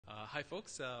Hi,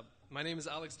 folks. My name is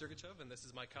Alex Dergachev, and this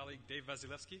is my colleague Dave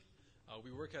Vasilevsky.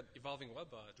 We work at Evolving Web,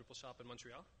 a Drupal shop in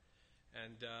Montreal.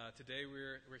 And today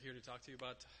we're here to talk to you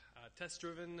about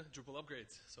test-driven Drupal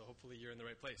upgrades. So hopefully you're in the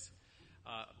right place.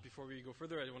 Before we go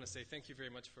further, I want to say thank you very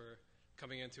much for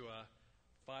coming into a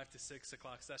 5 to 6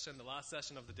 o'clock session, the last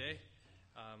session of the day.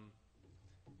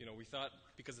 We thought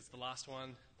because it's the last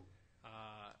one,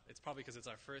 it's probably because it's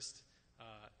our first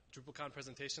DrupalCon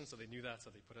presentation, so they knew that, so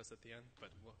they put us at the end.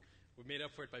 But we made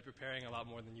up for it by preparing a lot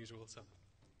more than usual, so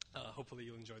hopefully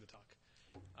you'll enjoy the talk.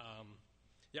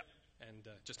 And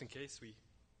just in case,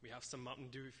 we have some Mountain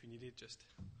Dew if you need it, just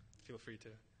feel free to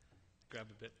grab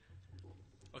a bit.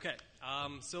 Okay,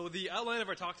 so the outline of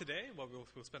our talk today,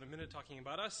 we'll spend a minute talking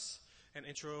about us, an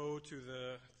intro to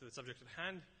the subject at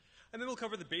hand, and then we'll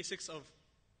cover the basics of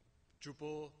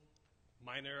Drupal,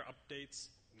 minor updates,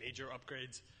 major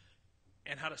upgrades,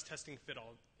 and how does testing fit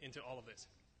into all of this.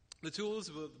 The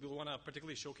tools we'll want to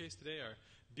particularly showcase today are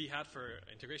Behat for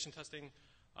integration testing,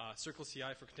 Circle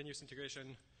CI for continuous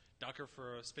integration, Docker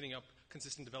for spinning up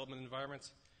consistent development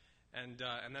environments, and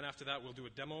then after that we'll do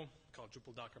a demo called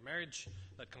Drupal Docker Marriage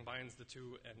that combines the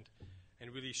two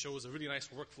and really shows a really nice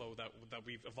workflow that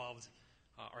we've evolved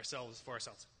for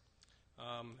ourselves.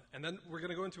 And then we're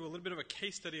going to go into a little bit of a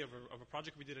case study of a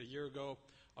project we did a year ago,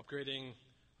 upgrading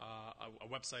a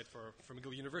website for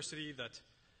McGill University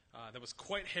that was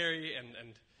quite hairy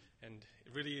and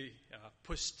really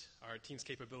pushed our team's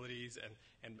capabilities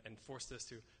and forced us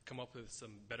to come up with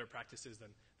some better practices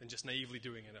than just naively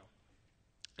doing it.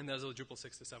 And that was a Drupal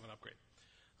 6 to 7 upgrade.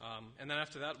 And then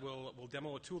after that, we'll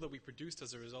demo a tool that we produced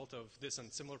as a result of this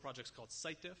and similar projects called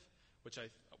SiteDiff, which I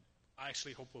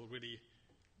actually hope will really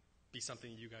be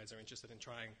something you guys are interested in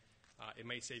trying. It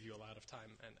may save you a lot of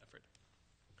time and effort.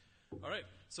 All right,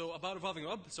 so about Evolving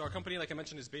Web. So our company, like I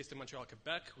mentioned, is based in Montreal,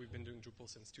 Quebec. We've been doing Drupal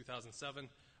since 2007.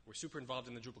 We're super involved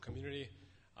in the Drupal community.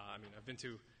 I've been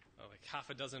to like half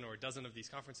a dozen or a dozen of these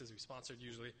conferences we sponsored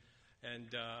usually.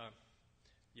 And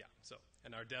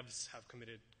and our devs have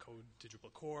committed code to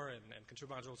Drupal core and contrib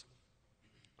modules.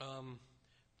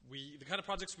 The kind of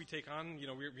projects we take on,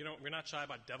 we're not shy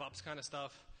about DevOps kind of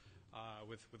stuff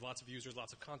with lots of users,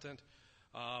 lots of content.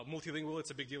 Multilingual,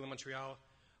 it's a big deal in Montreal.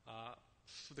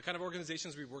 The kind of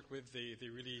organizations we've worked with, they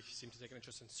really seem to take an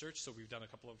interest in search, so we've done a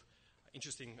couple of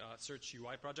interesting search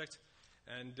UI projects.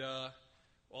 And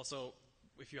also,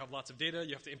 if you have lots of data,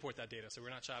 you have to import that data, so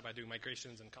we're not shy about doing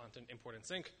migrations and content import and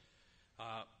sync.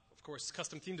 Of course,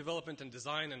 custom theme development and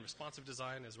design and responsive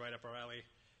design is right up our alley.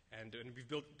 And we've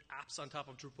built apps on top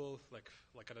of Drupal,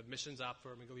 like an admissions app for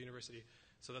McGill University.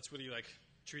 So that's really like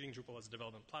treating Drupal as a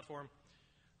development platform.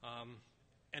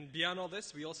 And beyond all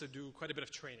this, we also do quite a bit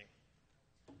of training.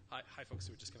 Hi, folks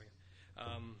who are just coming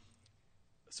in.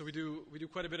 So we do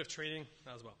quite a bit of training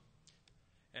as well.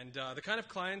 And the kind of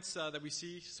clients that we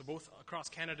see, so both across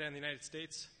Canada and the United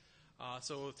States.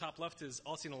 So top left is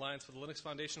All-Scene Alliance for the Linux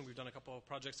Foundation. We've done a couple of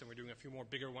projects, and we're doing a few more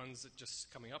bigger ones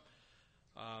just coming up.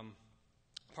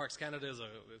 Parks Canada is a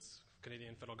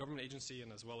Canadian federal government agency,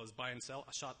 and as well as Buy and Sell,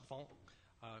 Achat Vend,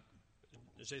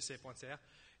 gc.ca.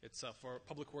 It's for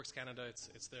Public Works Canada.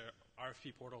 It's their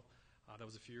RFP portal. That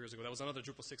was a few years ago. That was another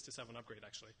Drupal 6 to 7 upgrade,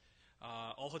 actually.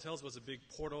 All Hotels was a big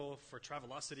portal for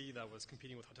Travelocity that was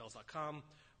competing with Hotels.com.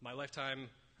 My lifetime,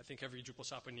 I think every Drupal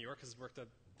shop in New York has worked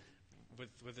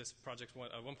with this project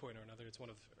at one point or another. It's one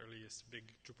of the earliest big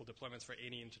Drupal deployments for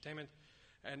any entertainment,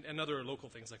 and other local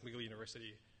things like McGill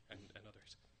University and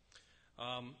others.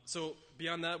 So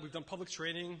beyond that, we've done public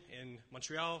training in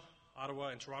Montreal, Ottawa,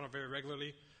 and Toronto very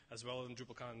regularly, as well as in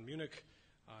DrupalCon Munich,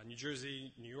 New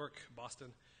Jersey, New York,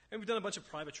 Boston. And we've done a bunch of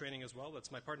private training as well.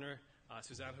 That's my partner,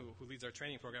 Suzanne, who leads our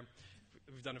training program.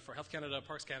 We've done it for Health Canada,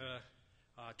 Parks Canada,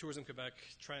 Tourism Quebec,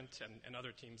 Trent, and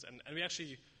other teams. And we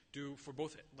actually do for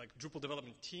both like Drupal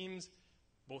development teams,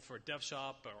 both for a dev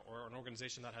shop or an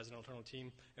organization that has an internal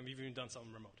team, and we've even done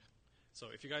something remote. So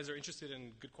if you guys are interested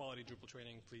in good quality Drupal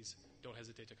training, please don't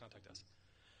hesitate to contact us.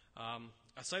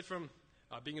 Aside from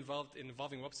being involved in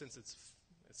Evolving Web since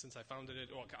I founded it,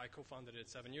 or I co-founded it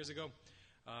 7 years ago,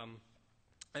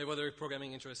 I have other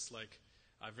programming interests, like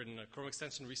I've written a Chrome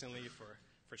extension recently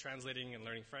for translating and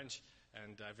learning French,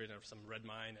 and I've written some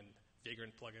Redmine and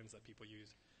Vagrant plugins that people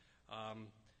use.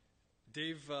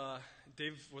 Dave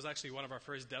was actually one of our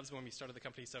first devs when we started the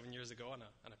company 7 years ago on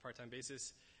a part-time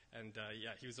basis, and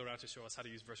he was around to show us how to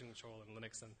use version control and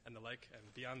Linux and the like,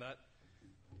 and beyond that.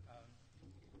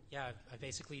 I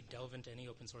basically delve into any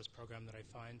open source program that I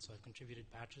find, so I've contributed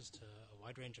patches to a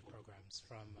wide range of programs,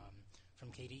 from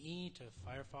KDE to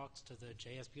Firefox to the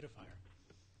JS Beautifier.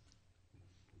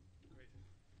 Great.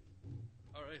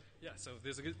 All right. Yeah. So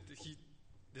there's a good.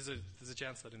 there's a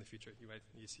chance that in the future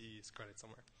you see his credit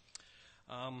somewhere.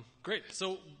 Great.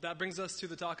 So that brings us to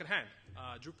the talk at hand,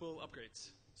 Drupal upgrades.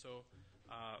 So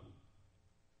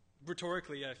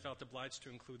rhetorically, I felt obliged to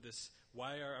include this.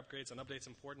 Why are upgrades and updates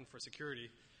important for security?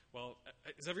 Well,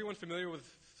 is everyone familiar with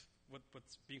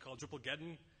what's being called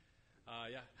Drupalgeddon?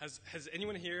 Yeah. Has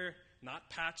anyone here not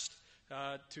patched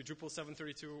to Drupal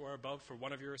 7.32 or above for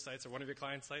one of your sites or one of your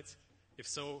client sites? If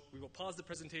so, we will pause the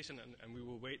presentation and we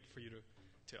will wait for you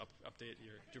to update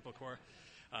your Drupal core.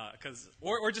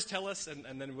 Or just tell us,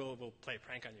 and then we'll play a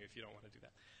prank on you if you don't want to do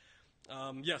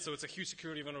that. Yeah, so it's a huge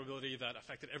security vulnerability that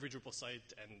affected every Drupal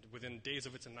site, and within days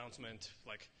of its announcement,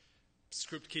 like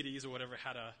script kiddies or whatever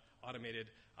had a automated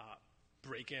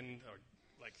break-in, or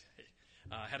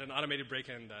had an automated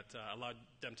break-in that allowed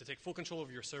them to take full control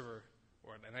of your server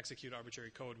and execute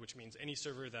arbitrary code, which means any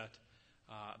server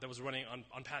that was running on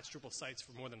unpatched Drupal sites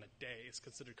for more than a day is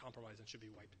considered compromised and should be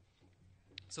wiped.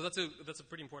 So that's a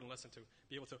pretty important lesson, to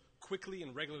be able to quickly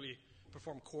and regularly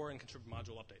perform core and contrib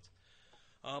module updates.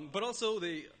 But also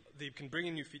they can bring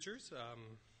in new features.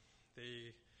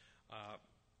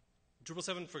 Drupal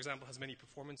 7, for example, has many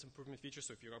performance improvement features.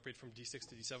 So if you upgrade from D6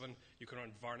 to D7, you can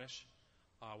run Varnish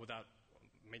without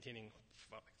maintaining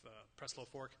the press flow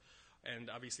fork. And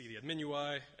obviously the admin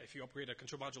UI, if you upgrade a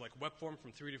contrib module like web form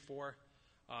from 3 to 4,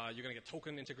 you're going to get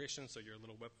token integration, so your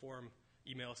little web form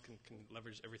emails can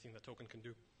leverage everything that token can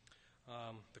do,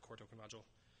 the core token module.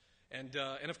 And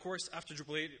of course, after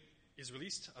Drupal 8 is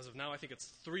released, as of now, I think it's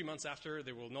 3 months after,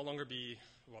 there will no longer be,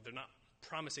 well, they're not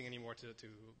promising anymore to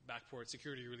backport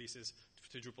security releases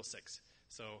to Drupal 6.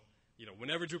 So,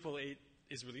 whenever Drupal 8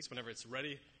 is released, whenever it's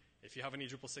ready, if you have any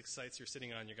Drupal 6 sites you're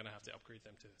sitting on, you're going to have to upgrade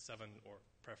them to 7 or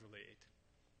preferably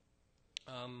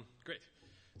 8. Great.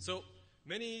 So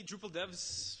many Drupal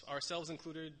devs, ourselves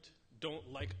included,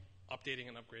 don't like updating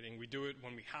and upgrading. We do it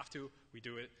when we have to. We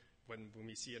do it when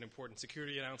we see an important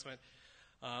security announcement.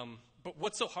 But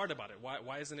what's so hard about it?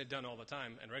 Why isn't it done all the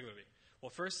time and regularly? Well,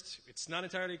 first, it's not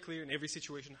entirely clear in every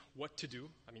situation what to do.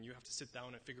 I mean, you have to sit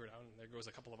down and figure it out, and there goes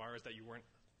a couple of hours that you weren't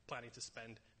planning to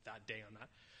spend that day on that.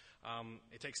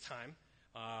 It takes time.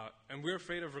 And we're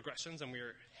afraid of regressions, and we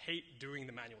hate doing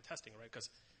the manual testing, right? Because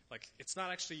it's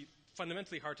not actually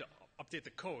fundamentally hard to update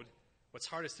the code. What's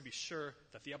hard is to be sure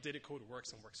that the updated code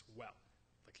works and works well.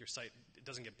 Like your site, it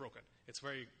doesn't get broken. It's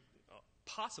very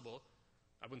possible,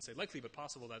 I wouldn't say likely, but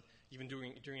possible that even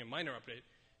during a minor update,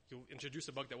 you'll introduce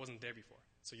a bug that wasn't there before.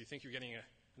 So you think you're getting an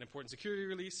important security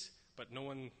release, but no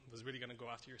one was really going to go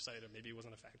after your site, or maybe it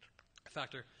wasn't a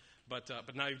factor. But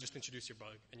now you've just introduced your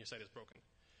bug, and your site is broken.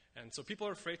 And so people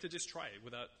are afraid to just try it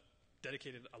without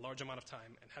dedicated a large amount of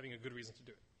time and having a good reason to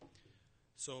do it.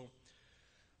 So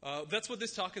that's what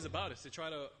this talk is about, is to try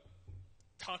to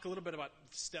talk a little bit about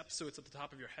steps so it's at the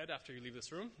top of your head after you leave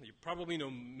this room. You probably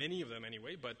know many of them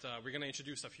anyway, but we're going to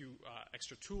introduce a few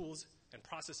extra tools and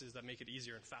processes that make it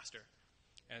easier and faster.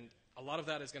 And a lot of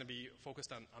that is going to be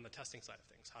focused on the testing side of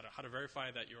things, how to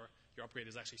verify that your upgrade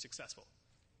is actually successful.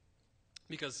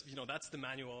 Because, that's the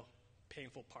manual,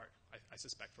 painful part, I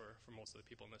suspect, for most of the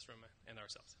people in this room and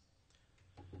ourselves.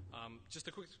 Just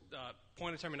a quick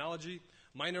point of terminology.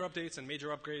 Minor updates and major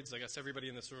upgrades, I guess everybody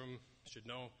in this room should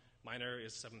know. Minor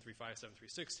is 7.35,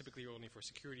 7.36, typically only for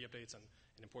security updates and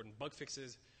important bug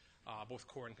fixes, both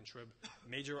core and contrib.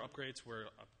 Major upgrades were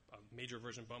a major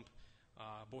version bump,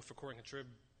 both for core and contrib,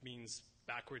 means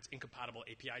backwards incompatible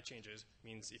API changes,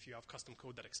 means if you have custom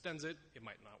code that extends it, it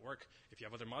might not work. If you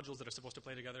have other modules that are supposed to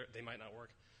play together, they might not work.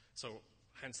 So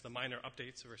hence the minor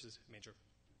updates versus major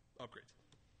upgrades.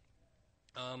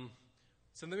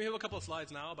 So then we have a couple of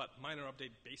slides now about minor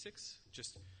update basics.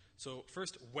 So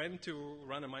first, when to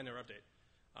run a minor update.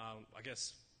 I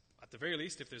guess at the very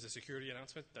least, if there's a security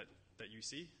announcement that you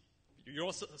see, you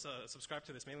also subscribe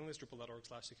to this mailing list,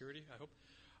 drupal.org/security, I hope.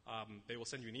 They will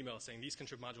send you an email saying these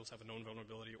contrib modules have a known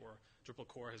vulnerability, or Drupal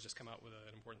core has just come out with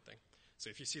an important thing. So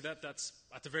if you see that, that's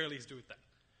at the very least do it then.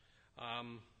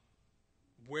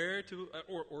 Where to,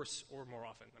 or more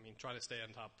often. I mean, try to stay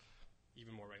on top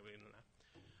even more regularly than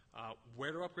that.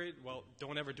 Where to upgrade? Well,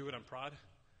 don't ever do it on prod.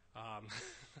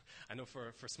 I know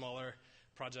for smaller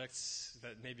projects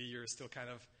that maybe you're still kind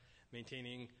of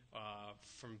maintaining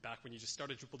from back when you just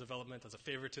started Drupal development as a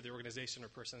favor to the organization or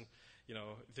person.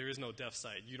 There is no dev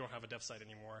site. You don't have a dev site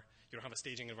anymore. You don't have a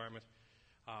staging environment.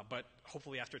 But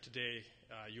hopefully after today,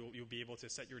 you'll be able to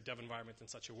set your dev environment in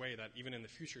such a way that even in the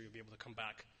future, you'll be able to come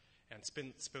back and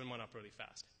spin one up really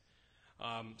fast.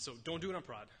 So don't do it on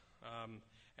prod.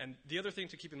 And the other thing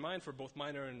to keep in mind for both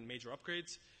minor and major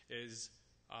upgrades is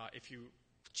if you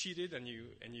cheated and you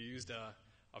used a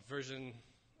version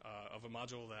of a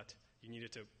module that you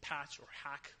needed to patch or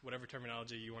hack, whatever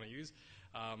terminology you want to use,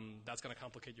 that's going to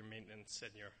complicate your maintenance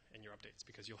and your updates,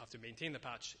 because you'll have to maintain the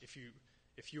patch. If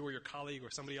you or your colleague or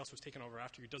somebody else who's taken over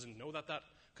after you doesn't know that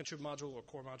contrib module or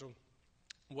core module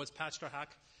was patched or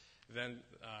hacked, then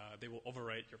they will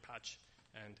overwrite your patch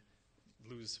and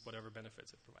lose whatever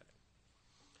benefits it provided.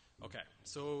 Okay,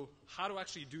 so how to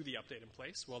actually do the update in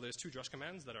place? Well, there's two drush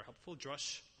commands that are helpful: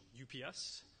 drush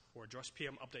UPS, or drush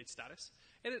PM update status,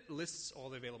 and it lists all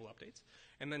the available updates.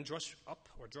 And then drush up,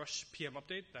 or drush PM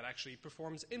update, that actually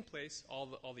performs in place all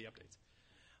the updates.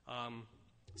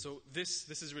 So this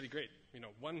is really great.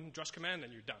 One drush command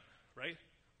and you're done, right?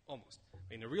 Almost.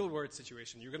 In a real world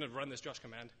situation, you're going to run this drush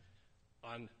command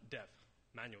on dev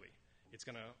manually. It's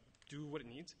going to do what it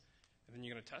needs, and then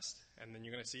you're going to test, and then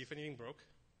you're going to see if anything broke,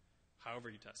 however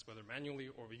you test, whether manually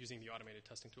or using the automated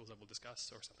testing tools that we'll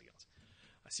discuss or something else.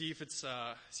 See if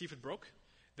it broke.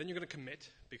 Then you're going to commit,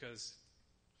 because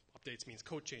updates means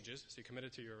code changes. So you commit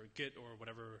it to your Git or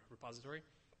whatever repository.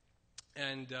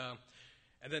 And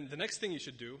then the next thing you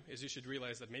should do is you should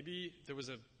realize that maybe there was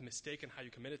a mistake in how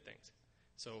you committed things.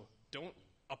 So don't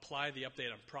apply the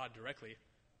update on prod directly.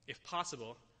 If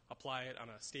possible, apply it on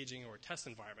a staging or a test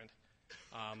environment,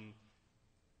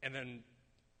 and then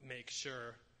make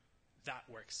sure that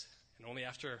works. And only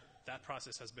after that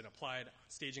process has been applied,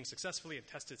 staging successfully and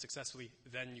tested successfully,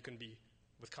 then you can be,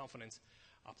 with confidence,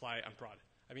 apply on prod.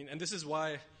 And this is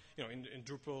why, in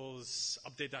Drupal's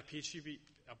update.php,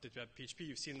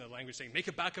 you've seen the language saying, make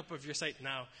a backup of your site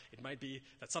now. It might be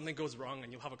that something goes wrong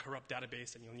and you'll have a corrupt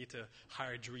database and you'll need to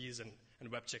hire Dries and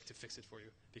WebCheck to fix it for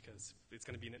you, because it's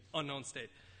going to be in an unknown state.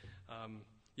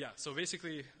 So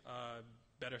basically,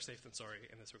 better safe than sorry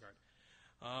in this regard.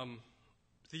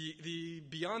 The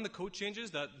beyond the code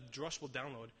changes that drush will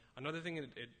download, another thing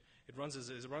it runs is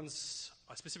it runs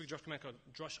a specific drush command called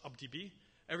drush updb.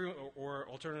 Or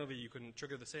alternatively, you can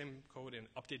trigger the same code in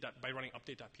by running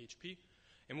update.php.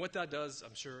 And what that does,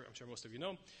 I'm sure most of you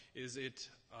know, is it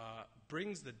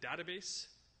brings the database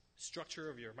structure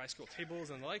of your MySQL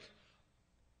tables and the like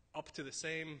up to the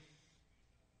same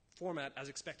format as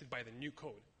expected by the new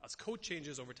code. As code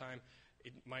changes over time,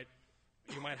 you might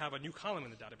have a new column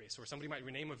in the database, or somebody might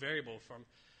rename a variable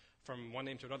from one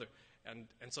name to another. And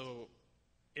so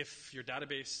if your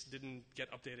database didn't get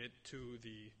updated to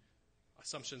the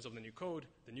assumptions of the new code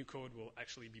will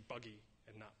actually be buggy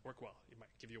and not work well. It might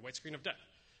give you a white screen of death.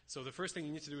 So the first thing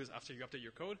you need to do is, after you update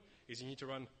your code, is you need to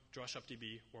run drush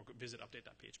updb or visit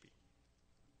update.php.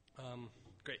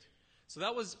 Great. So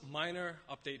that was minor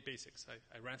update basics.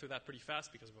 I ran through that pretty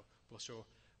fast because we'll show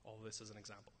all of this as an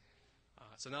example.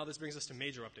 So now this brings us to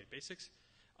major update basics,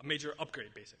 major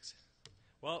upgrade basics.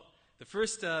 Well, the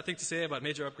first thing to say about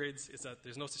major upgrades is that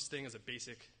there's no such thing as a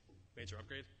basic major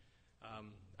upgrade.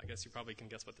 I guess you probably can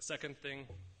guess what the second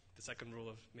rule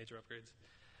of major upgrades.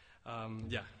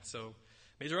 So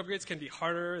major upgrades can be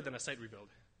harder than a site rebuild.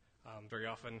 Very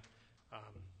often,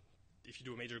 if you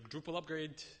do a major Drupal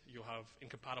upgrade, you'll have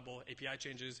incompatible API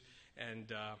changes,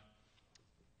 and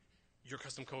your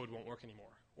custom code won't work anymore.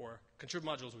 Or contrib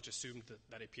modules, which assume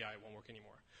that API won't work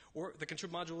anymore. Or the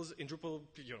contrib modules in Drupal,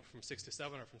 from 6 to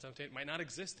 7 or from 7 to 8 might not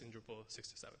exist in Drupal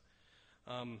 6 to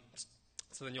 7.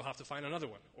 So then you'll have to find another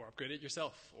one, or upgrade it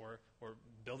yourself, or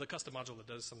build a custom module that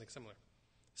does something similar.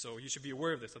 So you should be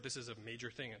aware of this, that this is a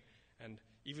major thing. And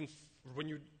even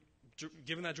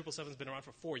given that Drupal 7's been around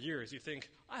for 4 years, you think,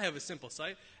 I have a simple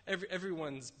site.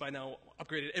 Everyone's by now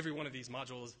upgraded every one of these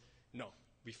modules. No.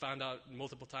 We found out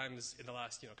multiple times in the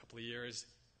last couple of years,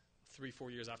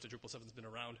 3-4 years after Drupal 7's been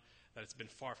around, that it's been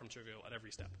far from trivial at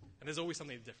every step. And there's always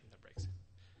something different that breaks.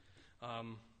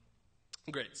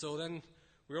 Great. So then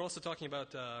we're also talking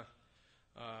about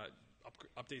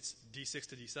updates D6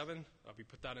 to D7. We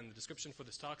put that in the description for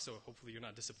this talk, so hopefully you're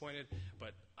not disappointed.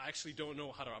 But I actually don't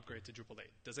know how to upgrade to Drupal 8.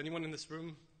 Does anyone in this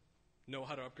room know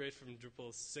how to upgrade from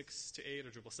Drupal 6 to 8 or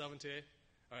Drupal 7 to 8?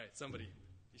 All right, somebody.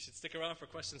 You should stick around for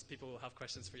questions. People will have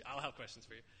questions for you. I'll have questions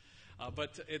for you.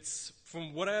 But it's,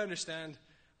 from what I understand,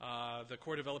 the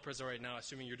core developers are right now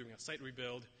assuming you're doing a site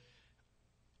rebuild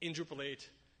in Drupal 8,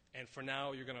 and for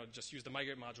now you're going to just use the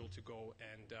migrate module to go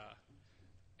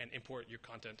and import your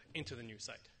content into the new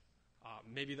site.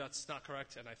 Maybe that's not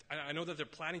correct, and I know that they're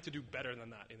planning to do better than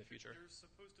that in the future. There's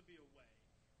supposed to be a way.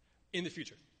 In the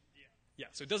future. Yeah,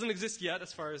 so it doesn't exist yet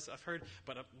as far as I've heard,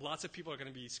 but lots of people are going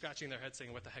to be scratching their heads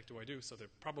saying, what the heck do I do? So there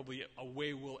probably a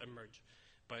way will emerge.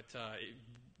 But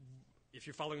if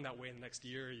you're following that way in the next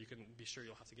year, you can be sure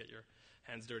you'll have to get your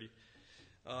hands dirty.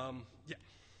 Yeah.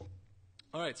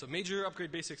 All right, so major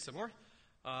upgrade basics some more.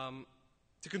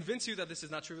 To convince you that this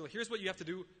is not trivial, here's what you have to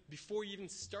do before you even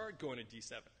start going to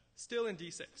D7. Still in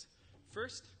D6.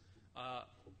 First,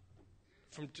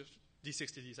 from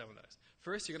D6 to D7, that is.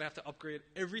 First, you're going to have to upgrade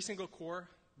every single core,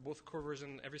 both core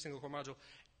version, every single core module,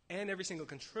 and every single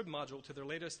contrib module to their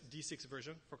latest D6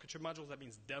 version. For contrib modules, that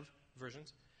means dev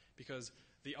versions, because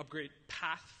the upgrade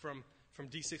path from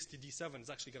D6 to D7 is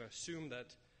actually going to assume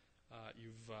that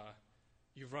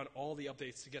you've run all the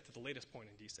updates to get to the latest point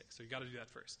in D6. So you got to do that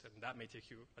first, and that may take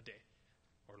you a day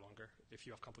or longer if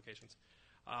you have complications.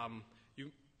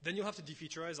 Then you'll have to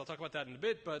defeaturize. I'll talk about that in a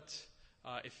bit, but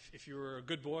if you're a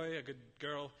good boy, a good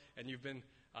girl, and you've been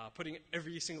putting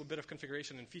every single bit of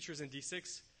configuration and features in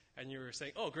D6, and you're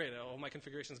saying, oh, great, all my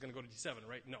configuration is going to go to D7,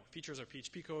 right? No, features are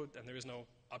PHP code, and there is no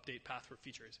update path for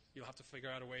features. You'll have to figure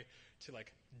out a way to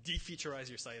defeaturize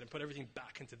your site and put everything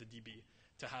back into the DB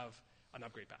to have an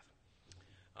upgrade path.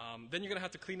 Then you're going to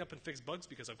have to clean up and fix bugs,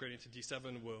 because upgrading to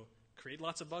D7 will create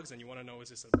lots of bugs, and you want to know, is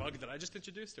this a bug that I just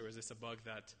introduced, or is this a bug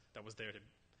that was there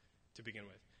to begin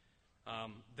with?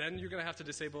 Then you're going to have to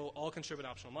disable all contribute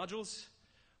optional modules,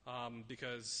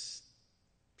 because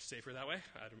safer that way.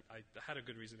 I had a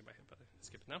good reason in my head, but I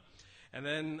skipped it now. And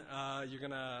then you're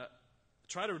going to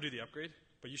try to do the upgrade,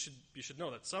 but you should know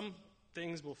that some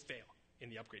things will fail in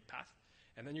the upgrade path.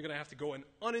 And then you're going to have to go and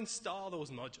uninstall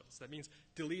those modules. That means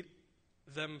delete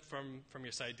them from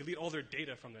your site, delete all their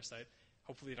data from their site.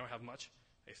 Hopefully they don't have much.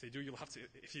 If they do, you'll have to,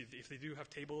 if they do have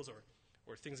tables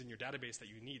or things in your database that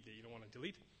you need that you don't want to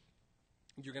delete,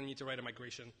 you're going to need to write a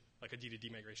migration, like a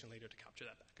D2D migration later, to capture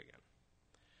that back again.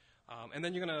 And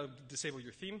then you're going to disable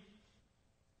your theme,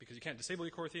 because you can't disable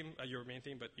your core theme, your main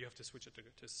theme, but you have to switch it to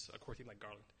a core theme like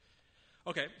Garland.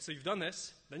 Okay, so you've done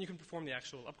this. Then you can perform the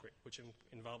actual upgrade, which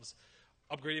involves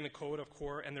upgrading the code of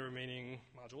core and the remaining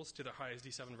modules to the highest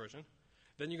D7 version.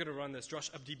 Then you're going to run this drush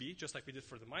updb, just like we did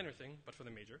for the minor thing, but for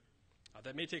the major.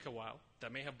 That may take a while.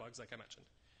 That may have bugs, like I mentioned.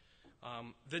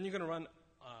 Then you're going to run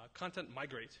content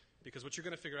migrate, because what you're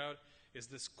going to figure out is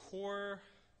this core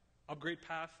upgrade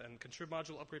path and contrib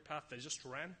module upgrade path that just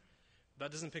ran,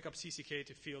 that doesn't pick up CCK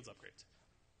to fields upgrades.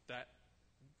 That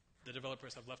the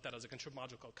developers have left that as a contrib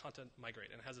module called content migrate,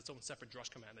 and it has its own separate drush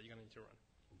command that you're going to need to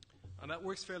run. And that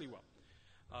works fairly well.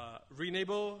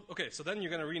 Renable, okay, so then you're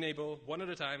going to renable one at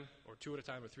a time, or two at a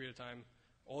time, or three at a time,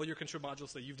 all your contrib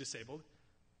modules that you've disabled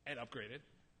and upgraded,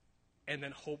 and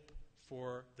then hope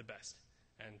for the best.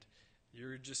 And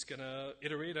you're just going to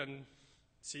iterate on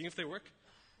seeing if they work,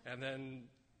 and then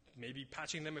maybe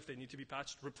patching them if they need to be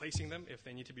patched, replacing them if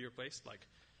they need to be replaced. Like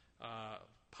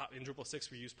in Drupal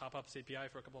 6, we used Pop-Ups API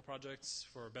for a couple of projects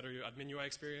for a better admin UI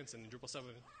experience, and in Drupal 7,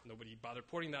 nobody bothered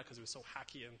porting that because it was so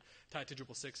hacky and tied to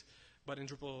Drupal 6. But in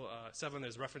Drupal 7,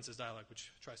 there's references dialog,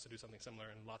 which tries to do something similar,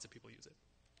 and lots of people use it.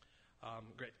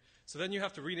 Great. So then you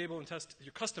have to re-enable and test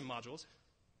your custom modules.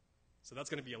 So that's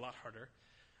going to be a lot harder,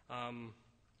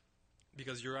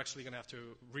 because you're actually going to have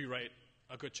to rewrite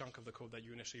a good chunk of the code that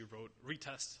you initially wrote,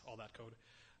 retest all that code.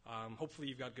 Hopefully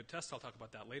you've got good tests. I'll talk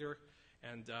about that later.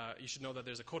 And you should know that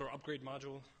there's a code or upgrade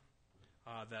module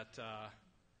that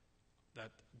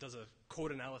does a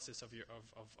code analysis of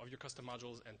your custom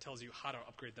modules and tells you how to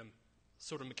upgrade them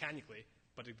sort of mechanically,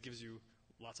 but it gives you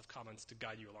lots of comments to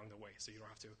guide you along the way, so you don't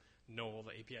have to know all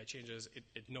the API changes.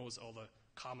 It knows all the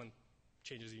common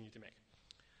changes you need to make.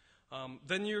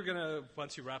 Then you're going to,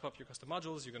 once you wrap up your custom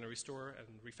modules, you're going to restore and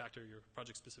refactor your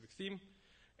project-specific theme.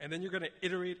 And then you're going to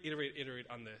iterate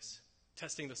on this,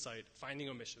 testing the site, finding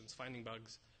omissions, finding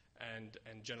bugs, and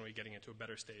generally getting it to a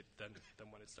better state than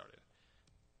when it started.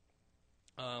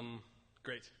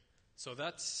 Great. So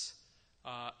that's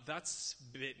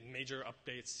major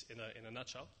updates in a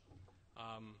nutshell.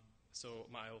 So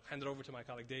I'll hand it over to my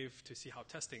colleague Dave to see how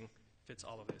testing fits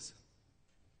all of this.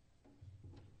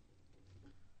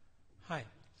 Hi.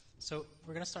 So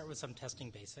we're going to start with some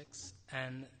testing basics,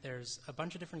 and there's a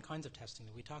bunch of different kinds of testing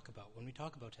that we talk about when we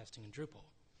talk about testing in Drupal.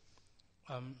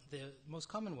 The most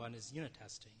common one is unit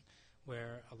testing,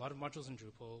 where a lot of modules in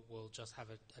Drupal will just have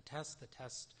a test. The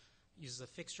test uses a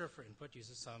fixture for input,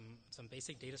 uses some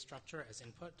basic data structure as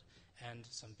input, and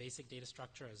some basic data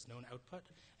structure as known output,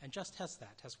 and just tests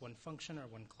that, tests one function or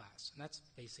one class, and that's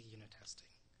basic unit testing.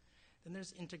 Then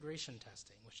there's integration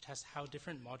testing, which tests how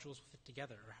different modules fit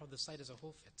together, or how the site as a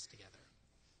whole fits together.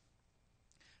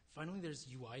 Finally, there's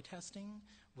UI testing,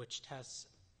 which tests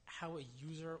how a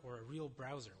user or a real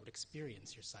browser would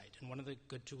experience your site. And one of the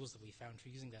good tools that we found for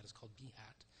using that is called BHAT,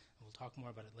 and we'll talk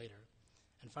more about it later.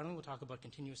 And finally, we'll talk about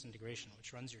continuous integration,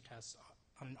 which runs your tests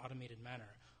on an automated manner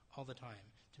all the time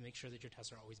to make sure that your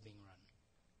tests are always being run.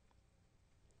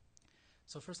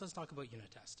 So first, let's talk about unit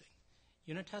testing.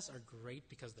 Unit tests are great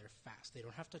because they're fast. They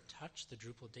don't have to touch the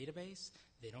Drupal database.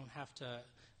 They don't have to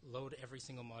load every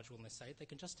single module in the site. They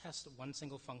can just test one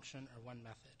single function or one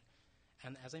method.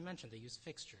 And as I mentioned, they use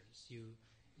fixtures.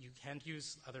 You can't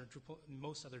use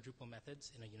most other Drupal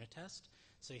methods in a unit test,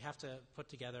 so you have to put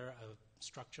together a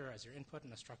structure as your input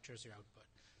and a structure as your output.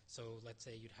 So let's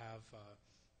say you'd have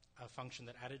a function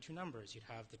that added two numbers. You'd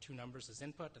have the two numbers as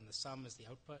input and the sum as the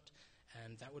output,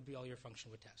 and that would be all your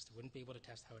function would test. It wouldn't be able to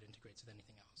test how it integrates with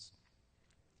anything else.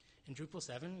 In Drupal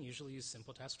 7, you usually use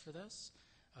simple test for this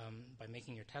by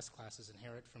making your test classes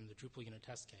inherit from the Drupal unit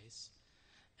test case.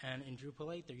 And in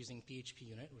Drupal 8, they're using PHP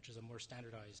unit, which is a more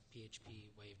standardized PHP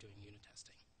way of doing unit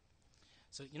testing.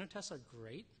 So unit tests are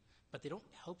great, but they don't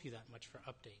help you that much for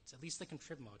updates, at least the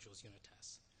contrib module's unit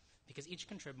tests. Because each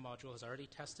contrib module has already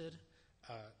tested,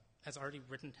 has already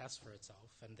written tests for itself,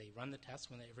 and they run the tests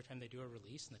every time they do a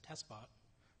release, and the test bot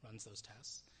runs those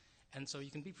tests. And so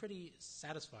you can be pretty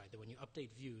satisfied that when you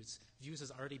update views, views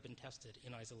has already been tested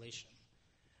in isolation.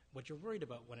 What you're worried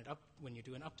about when you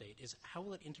do an update is how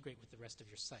will it integrate with the rest of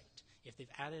your site? If they've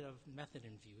added a method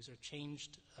in views or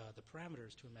changed the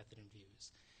parameters to a method in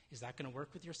views, is that going to work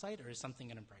with your site or is something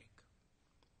going to break?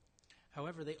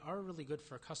 However, they are really good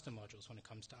for custom modules when it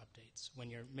comes to updates. When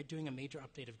you're doing a major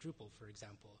update of Drupal, for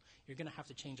example, you're going to have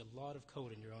to change a lot of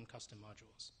code in your own custom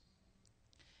modules.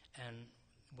 And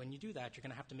when you do that, you're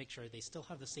going to have to make sure they still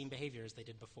have the same behavior as they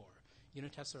did before.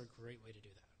 Unit tests are a great way to do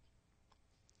that.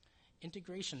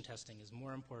 Integration testing is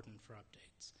more important for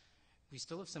updates. We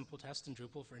still have simple test in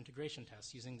Drupal for integration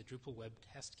tests using the Drupal web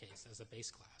test case as a base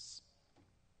class.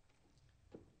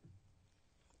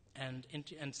 And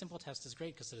simple test is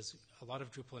great because it is a lot of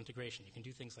Drupal integration. You can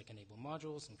do things like enable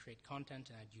modules and create content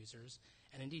and add users.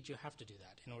 And indeed, you have to do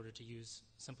that in order to use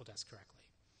simple test correctly.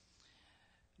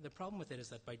 The problem with it is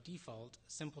that by default,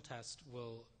 simple test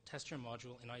will test your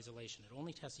module in isolation. It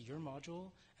only tests your module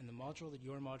and the modules that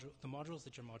your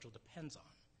module depends on.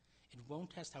 It won't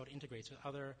test how it integrates with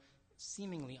other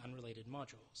seemingly unrelated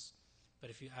modules. But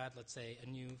if you add, let's say, a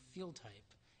new field type,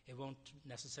 it won't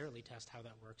necessarily test how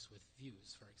that works with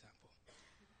views, for example.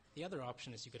 The other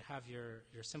option is you could have your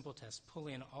simple test pull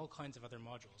in all kinds of other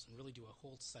modules and really do a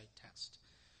whole site test,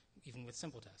 even with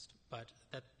simple test. But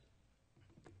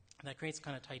that creates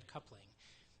kind of tight coupling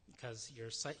because your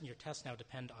tests now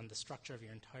depend on the structure of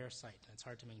your entire site, and it's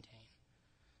hard to maintain.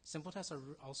 Simple tests are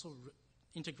also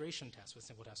integration tests with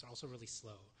simple tests are also really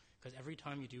slow because every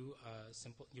time you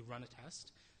run a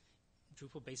test,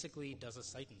 Drupal basically does a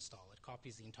site install. It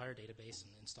copies the entire database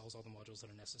and installs all the modules that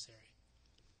are necessary.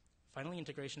 Finally,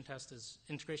 integration tests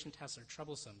are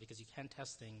troublesome because you can't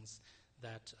test things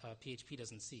that PHP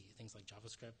doesn't see, things like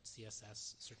JavaScript,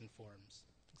 CSS, certain forms,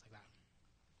 things like that.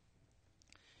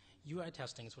 UI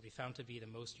testing is what we found to be the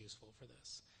most useful for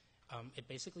this. It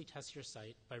basically tests your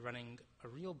site by running a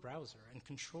real browser and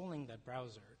controlling that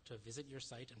browser to visit your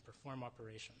site and perform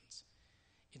operations.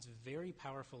 It's very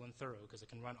powerful and thorough because it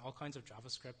can run all kinds of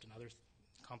JavaScript and other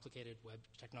complicated web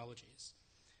technologies.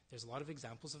 There's a lot of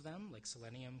examples of them, like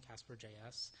Selenium,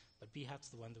 Casper.js, but Behat's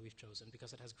the one that we've chosen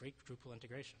because it has great Drupal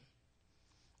integration.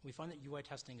 We find that UI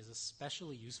testing is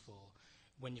especially useful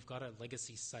when you've got a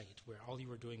legacy site where all you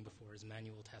were doing before is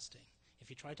manual testing. If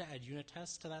you tried to add unit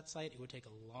tests to that site, it would take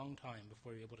a long time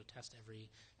before you're able to test every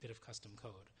bit of custom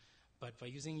code. But by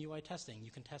using UI testing,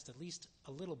 you can test at least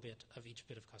a little bit of each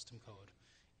bit of custom code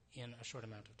in a short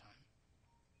amount of time.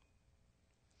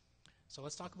 So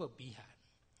let's talk about Behat.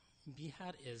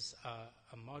 Behat is a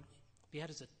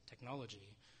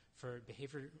technology for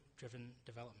behavior-driven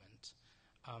development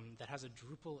that has a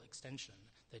Drupal extension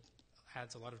that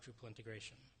adds a lot of Drupal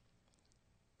integration.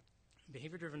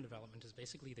 Behavior-driven development is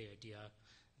basically the idea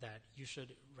that you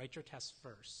should write your tests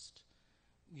first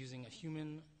using a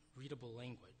human-readable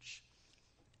language,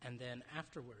 and then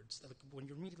afterwards, when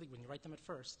you write them at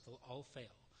first, they'll all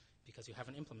fail because you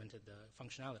haven't implemented the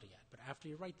functionality yet. But after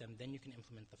you write them, then you can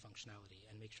implement the functionality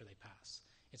and make sure they pass.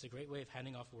 It's a great way of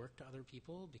handing off work to other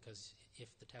people because if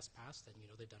the test passed, then you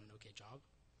know they've done an okay job.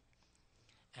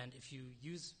 And if you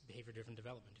use behavior-driven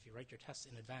development, if you write your tests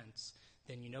in advance,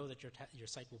 then you know that your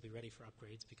site will be ready for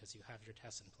upgrades because you have your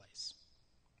tests in place.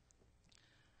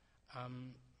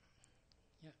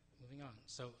 Moving on.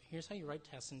 So here's how you write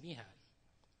tests in Behat.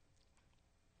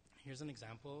 Here's an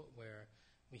example where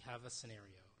we have a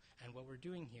scenario. And what we're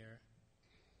doing here,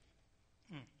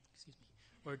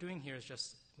 what we're doing here is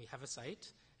just we have a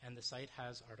site, and the site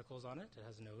has articles on it. It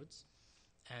has nodes.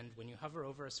 And when you hover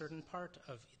over a certain part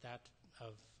of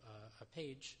a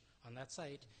page on that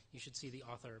site, you should see the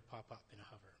author pop up in a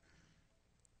hover.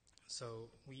 So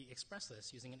we express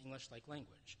this using an English-like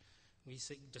language. We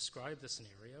describe the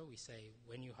scenario. We say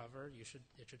when you hover, it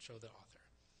should show the author.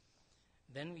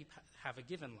 Then we have a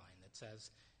given line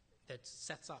that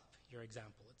sets up your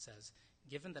example. It says,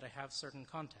 given that I have certain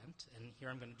content, and here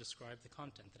I'm going to describe the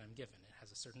content that I'm given. It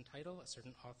has a certain title, a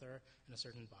certain author, and a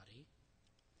certain body.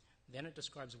 Then it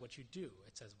describes what you do.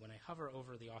 It says when I hover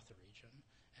over the author region,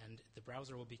 and the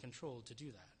browser will be controlled to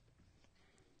do that.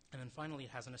 And then finally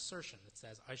it has an assertion that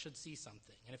says I should see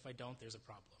something, and if I don't, there's a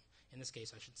problem. In this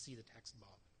case, I should see the text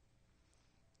bob.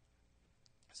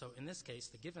 So in this case,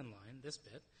 the given line, this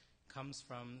bit, comes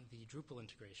from the Drupal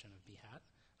integration of Behat,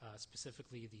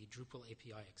 specifically the Drupal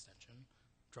API extension,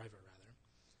 driver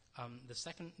rather.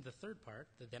 The third part,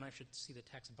 the then I should see the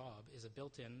text bob, is a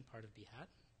built-in part of Behat.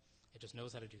 It just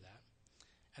knows how to do that.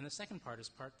 And the second part is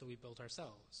part that we built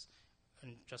ourselves,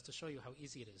 and just to show you how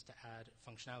easy it is to add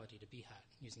functionality to Behat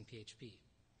using PHP.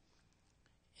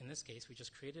 In this case, we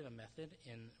just created a method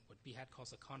in what Behat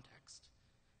calls a context.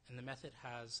 And the method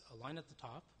has a line at the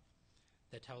top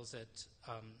that tells it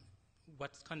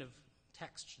what kind of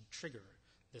text should trigger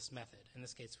this method. In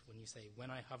this case, when you say, when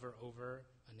I hover over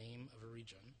a name of a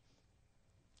region,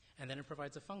 and then it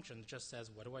provides a function that just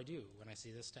says, what do I do when I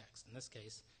see this text? In this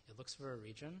case, it looks for a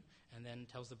region and then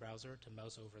tells the browser to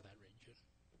mouse over that region.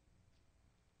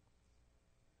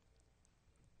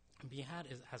 Behat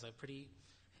has a pretty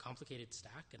complicated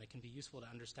stack, and it can be useful to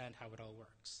understand how it all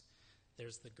works.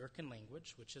 There's the Gherkin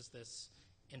language, which is this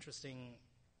interesting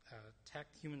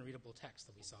human-readable text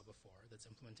that we saw before that's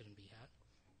implemented in Behat.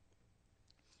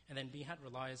 And then Behat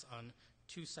relies on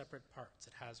two separate parts.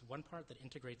 It has one part that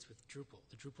integrates with Drupal,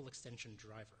 the Drupal extension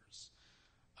drivers.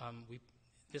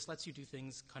 This lets you do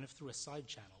things kind of through a side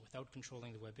channel without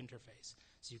controlling the web interface.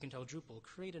 So you can tell Drupal,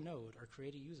 create a node or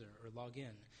create a user or log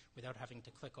in without having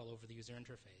to click all over the user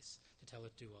interface to tell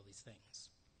it to do all these things.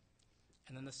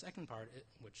 And then the second part,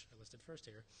 which I listed first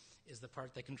here, is the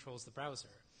part that controls the browser.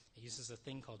 It uses a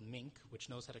thing called Mink, which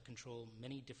knows how to control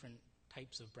many different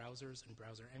types of browsers and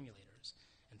browser emulators.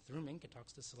 And through Mink, it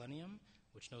talks to Selenium,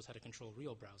 which knows how to control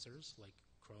real browsers like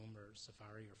Chrome or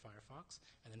Safari or Firefox.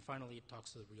 And then finally, it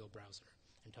talks to the real browser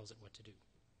and tells it what to do.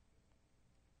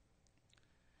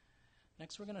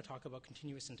 Next, we're going to talk about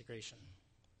continuous integration.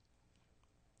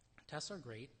 Tests are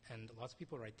great, and lots of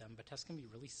people write them, but tests can be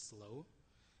really slow,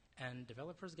 and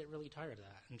developers get really tired of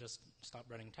that and just stop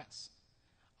running tests.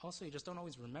 Also, you just don't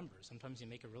always remember. Sometimes you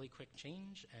make a really quick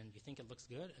change, and you think it looks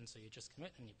good, and so you just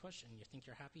commit and you push, and you think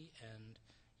you're happy, and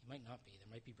you might not be.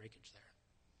 There might be breakage there.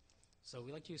 So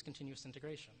we like to use continuous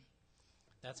integration.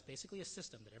 That's basically a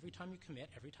system that every time you commit,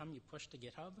 every time you push to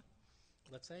GitHub,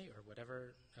 let's say, or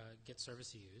whatever Git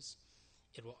service you use,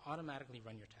 it will automatically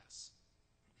run your tests.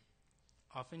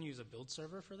 Often use a build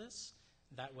server for this.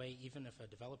 That way, even if a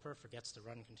developer forgets to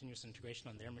run continuous integration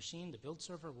on their machine, the build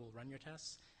server will run your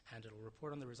tests, and it'll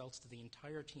report on the results to the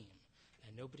entire team.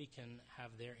 And nobody can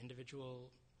have their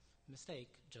individual mistake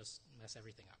just mess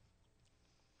everything up.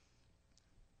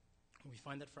 We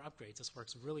find that for upgrades, this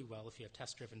works really well if you have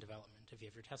test-driven development. If you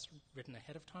have your tests written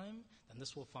ahead of time, then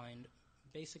this will find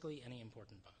basically any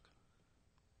important bug.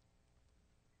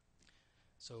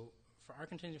 So for our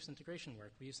continuous integration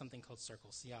work, we use something called Circle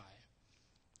CI.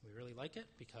 We really like it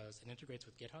because it integrates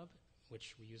with GitHub,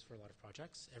 which we use for a lot of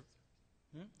projects.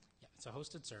 Yeah, it's a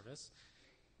hosted service.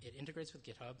 It integrates with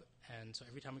GitHub, and so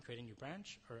every time we create a new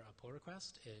branch or a pull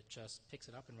request, it just picks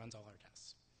it up and runs all our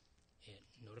tests. It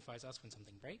notifies us when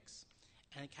something breaks,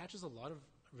 and it catches a lot of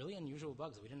really unusual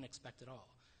bugs that we didn't expect at all.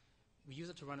 We use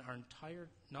it to run our entire,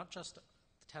 not just the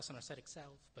tests on our site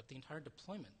itself, but the entire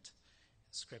deployment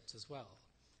scripts as well.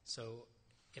 So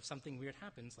if something weird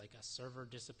happens, like a server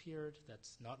disappeared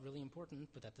that's not really important,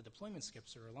 but that the deployment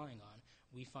scripts are relying on,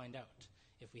 we find out.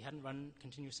 If we hadn't run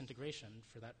continuous integration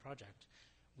for that project,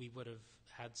 we would have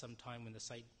had some time when the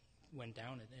site went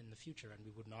down in the future, and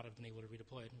we would not have been able to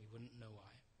redeploy it, and we wouldn't know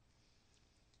why.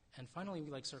 And finally,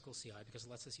 we like Circle CI because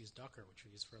it lets us use Docker, which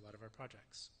we use for a lot of our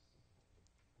projects.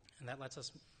 And that lets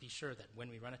us be sure that when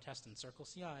we run a test in Circle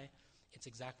CI, it's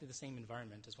exactly the same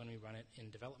environment as when we run it in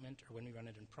development or when we run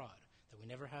it in prod. That we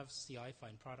never have CI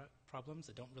find problems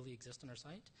that don't really exist on our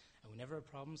site, and we never have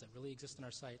problems that really exist on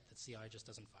our site that CI just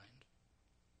doesn't find.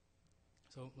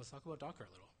 So let's talk about Docker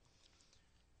a little.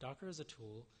 Docker is a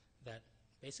tool that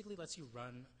basically lets you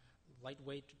run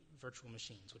lightweight virtual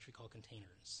machines, which we call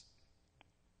containers.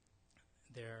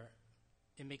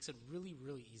 It makes it really,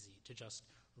 really easy to just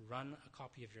run a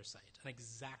copy of your site, an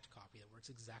exact copy that works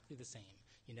exactly the same.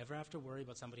 You never have to worry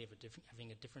about somebody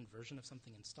having a different version of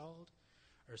something installed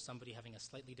or somebody having a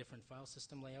slightly different file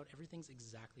system layout. Everything's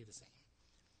exactly the same.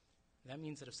 That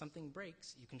means that if something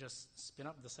breaks, you can just spin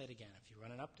up the site again. If you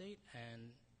run an update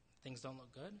and things don't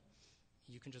look good,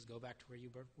 you can just go back to where you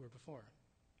were before.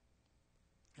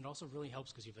 It also really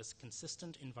helps because you have a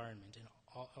consistent environment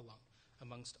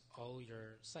amongst all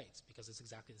your sites because it's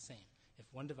exactly the same. If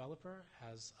one developer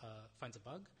finds a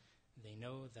bug, they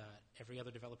know that every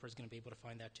other developer is going to be able to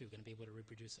find that too, going to be able to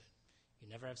reproduce it. You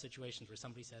never have situations where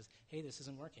somebody says, hey, this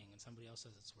isn't working, and somebody else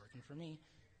says it's working for me.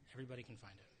 Everybody can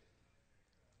find it.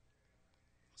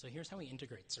 So here's how we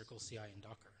integrate Circle CI in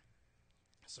Docker.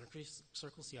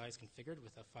 Circle CI is configured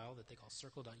with a file that they call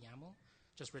circle.yaml,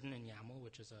 just written in YAML,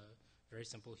 which is a very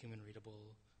simple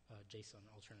human-readable JSON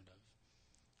alternative.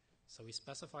 So we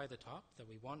specify at the top that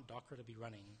we want Docker to be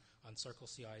running on Circle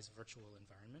CI's virtual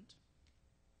environment.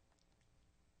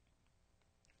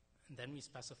 And then we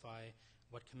specify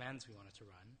what commands we want it to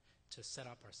run to set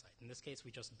up our site. In this case,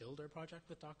 we just build our project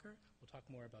with Docker. We'll talk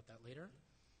more about that later.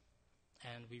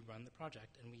 And we run the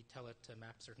project, and we tell it to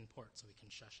map certain ports so we can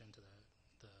shush into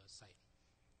the site.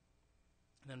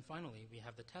 And then finally, we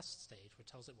have the test stage,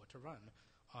 which tells it what to run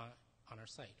on our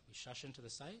site. We shush into the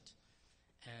site,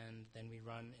 and then we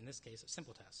run, in this case,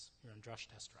 simple tests. We run drush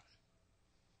test run.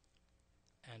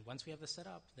 And once we have this set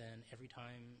up, then every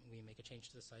time we make a change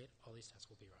to the site, all these tests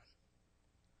will be run.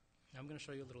 Now I'm going to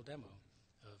show you a little demo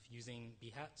of using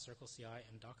Behat, Circle CI,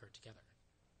 and Docker together.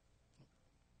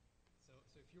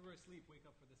 So if you were asleep, wake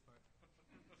up for this part.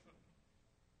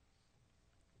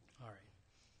 All right.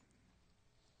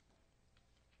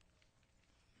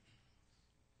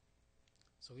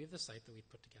 So we have the site that we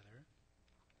put together.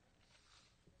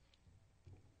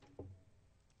 And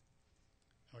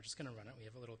we're just going to run it. We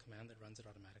have a little command that runs it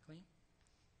automatically.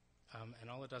 And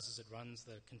all it does is it runs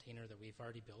the container that we've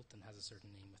already built and has a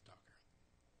certain name with Docker.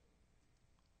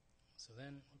 So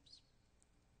then,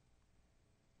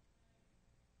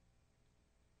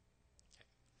 okay.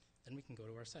 Then we can go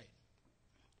to our site.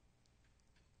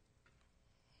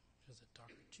 Which is at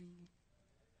Docker 2,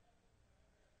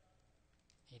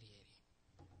 8080.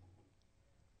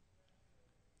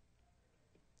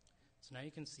 So now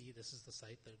you can see this is the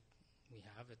site that we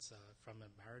have. It's from a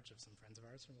marriage of some friends of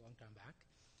ours from a long time back.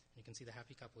 And you can see the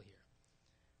happy couple here.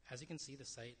 As you can see, the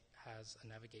site has a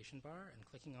navigation bar, and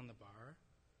clicking on the bar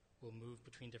will move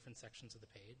between different sections of the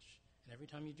page. And every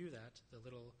time you do that, the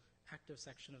little active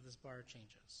section of this bar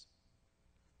changes.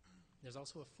 There's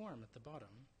also a form at the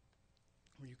bottom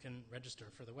where you can register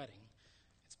for the wedding.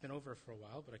 It's been over for a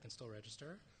while, but I can still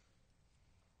register.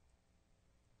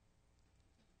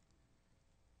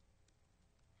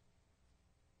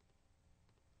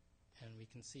 And we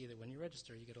can see that when you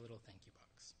register, you get a little thank you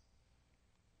box.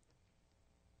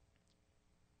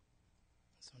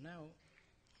 So now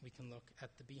we can look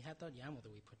at the behat.yaml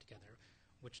that we put together,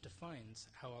 which defines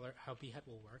how behat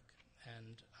will work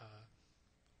and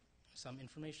some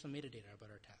information, some metadata about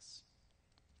our tests.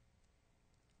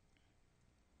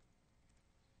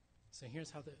 So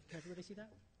here's how can everybody see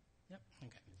that? Yep.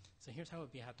 Okay. So here's how a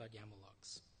behat.yaml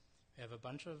looks. We have a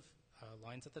bunch of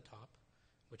lines at the top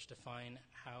which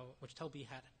tell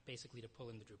behat basically to pull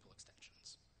in the Drupal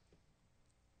extensions.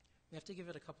 We have to give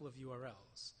it a couple of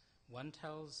URLs. One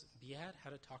tells behat how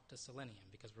to talk to Selenium,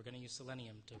 because we're going to use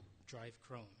Selenium to drive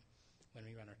Chrome when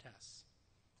we run our tests.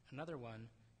 Another one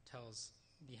tells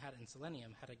behat and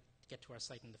Selenium how to get to our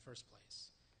site in the first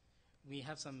place. We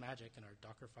have some magic in our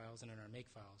Docker files and in our make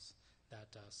files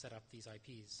that set up these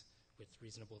IPs with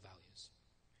reasonable values.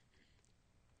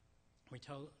 We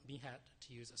tell behat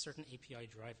to use a certain API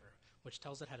driver, which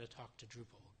tells it how to talk to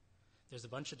Drupal. There's a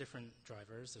bunch of different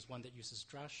drivers. There's one that uses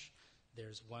drush.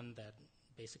 There's one that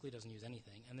basically doesn't use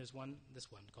anything. And there's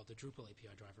this one called the Drupal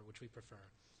API driver, which we prefer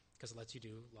because it lets you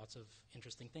do lots of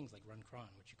interesting things like run cron,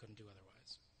 which you couldn't do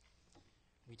otherwise.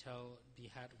 We tell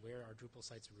behat where our Drupal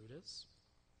site's root is.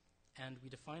 And we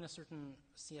define a certain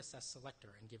CSS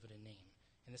selector and give it a name.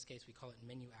 In this case, we call it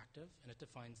menu active, and it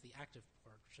defines the active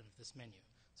portion of this menu.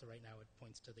 So right now it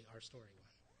points to the RStory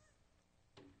one.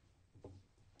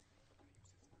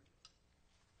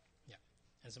 Yeah,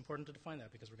 and it's important to define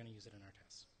that because we're going to use it in our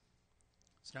tests.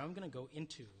 So now I'm going to go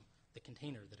into the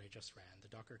container that I just ran, the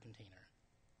Docker container.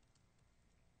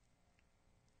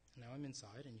 And now I'm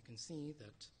inside, and you can see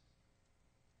that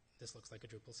this looks like a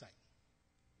Drupal site.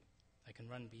 I can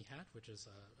run behat, which is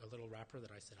a little wrapper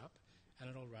that I set up, and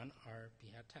it'll run our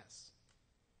behat tests.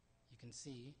 You can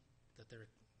see that they're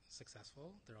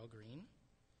successful, they're all green,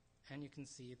 and you can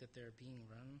see that they're being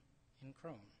run in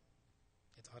Chrome.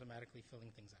 It's automatically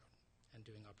filling things out and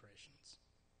doing operations.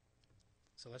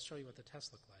 So let's show you what the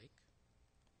tests look like.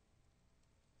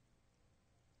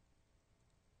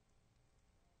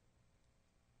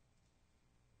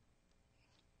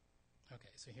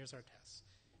 Okay, so here's our tests.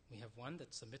 We have one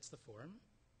that submits the form.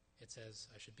 It says,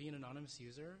 I should be an anonymous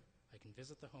user. I can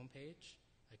visit the home page.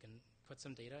 I can put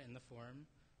some data in the form,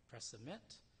 press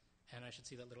submit, and I should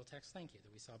see that little text thank you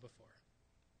that we saw before.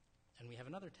 And we have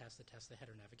another test that tests the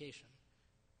header navigation.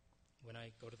 When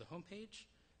I go to the home page,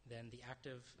 then the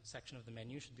active section of the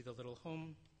menu should be the little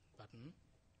home button,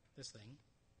 this thing,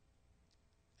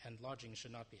 and lodging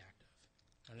should not be active.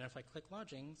 And then if I click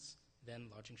lodgings, then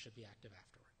lodging should be active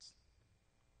afterwards.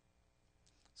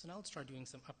 So now let's try doing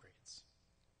some upgrades.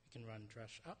 We can run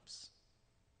drush ups,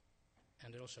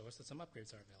 and it'll show us that some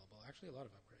upgrades are available, actually a lot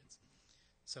of upgrades.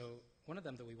 So one of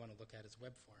them that we want to look at is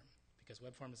webform, because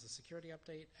webform is a security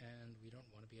update, and we don't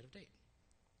want to be out of date.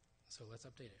 So let's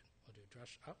update it. We'll do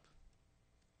drush up,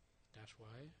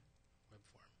 -y,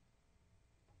 webform.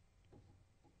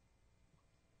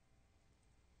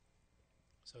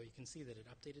 So you can see that it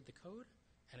updated the code,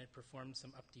 and it performed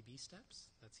some updb steps.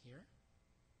 That's here.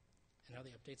 And now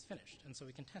the update's finished. And so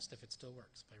we can test if it still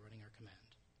works by running our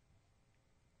command.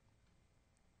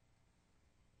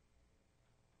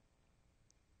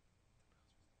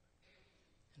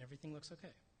 And everything looks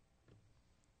okay.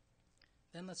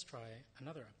 Then let's try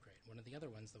another upgrade. One of the other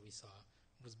ones that we saw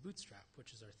was Bootstrap,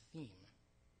 which is our theme.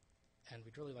 And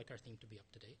we'd really like our theme to be up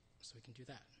to date, so we can do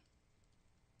that.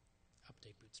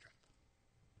 Update Bootstrap.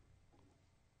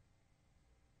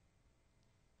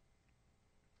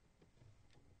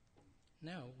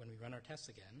 Now, when we run our tests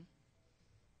again,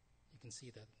 you can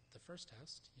see that the first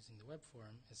test, using the web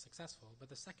form, is successful, but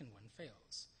the second one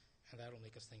fails. And that'll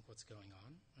make us think what's going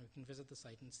on, and we can visit the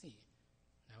site and see.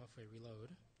 Now, if we reload,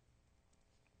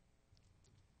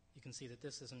 you can see that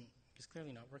this is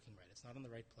clearly not working right. It's not in the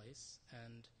right place,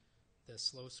 and the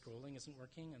slow scrolling isn't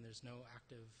working, and there's no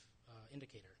active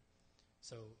indicator.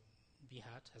 So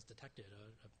Bhat has detected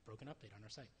a broken update on our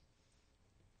site.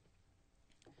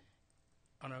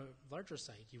 On a larger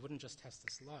site, you wouldn't just test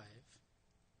this live.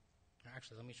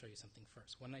 Actually, let me show you something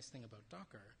first. One nice thing about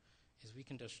Docker is we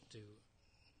can just do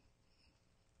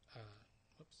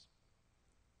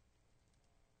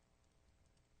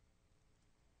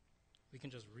we can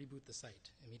just reboot the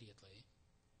site immediately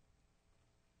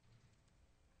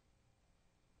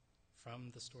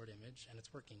from the stored image, and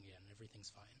it's working again. Everything's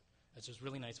fine. It's just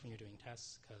really nice when you're doing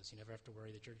tests because you never have to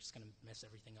worry that you're just going to mess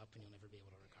everything up and you'll never be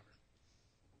able to recover.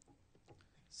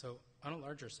 So on a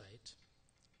larger site,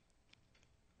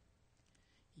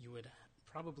 you would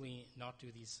probably not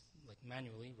do these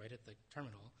manually right at the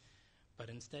terminal, but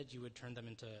instead you would turn them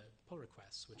into pull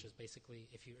requests, which is basically,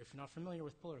 if you're not familiar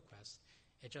with pull requests,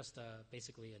 it's just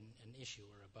basically an issue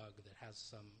or a bug that has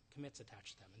some commits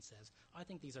attached to them and says, I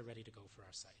think these are ready to go for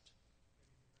our site.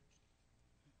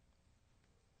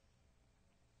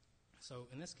 So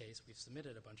in this case, we've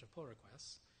submitted a bunch of pull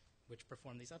requests which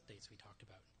perform these updates we talked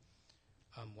about.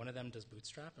 One of them does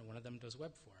Bootstrap, and one of them does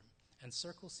Webform. And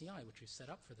Circle CI, which we've set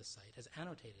up for the site, has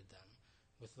annotated them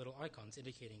with little icons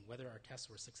indicating whether our tests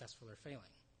were successful or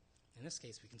failing. In this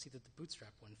case, we can see that the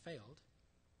Bootstrap one failed.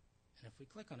 And if we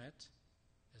click on it,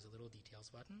 there's a little details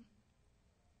button.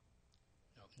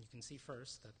 You can see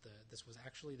first that this was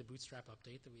actually the Bootstrap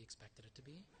update that we expected it to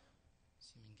be,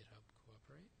 assuming GitHub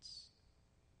cooperates.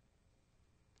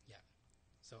 Yeah.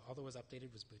 So all that was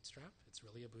updated was Bootstrap. It's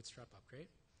really a Bootstrap upgrade.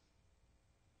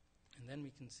 And then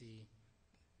we can see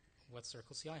what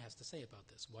Circle CI has to say about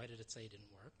this. Why did it say it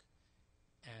didn't work?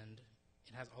 And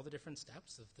it has all the different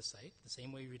steps of the site. The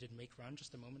same way we did make run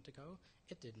just a moment ago,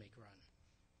 it did make run.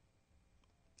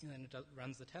 And then it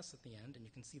runs the test at the end, and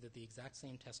you can see that the exact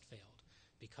same test failed.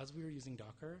 Because we were using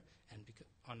Docker and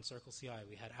on Circle CI,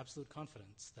 we had absolute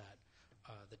confidence that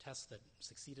the tests that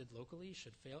succeeded locally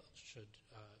should fail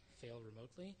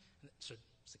remotely, should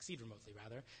succeed remotely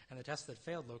rather, and the tests that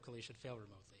failed locally should fail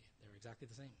remotely. They were exactly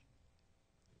the same.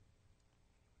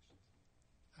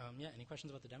 Yeah, any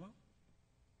questions about the demo?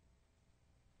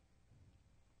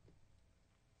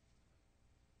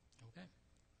 Okay.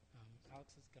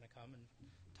 Alex is going to come and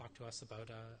talk to us about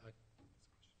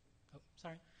oh,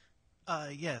 sorry.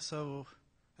 Yeah, so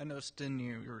I noticed in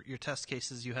your test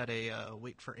cases you had a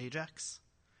wait for Ajax.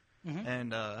 Mm-hmm.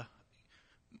 And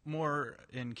more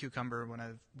in Cucumber when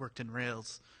I've worked in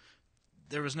Rails,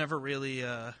 there was never really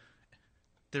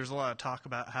there's a lot of talk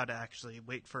about how to actually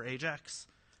wait for Ajax.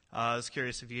 I was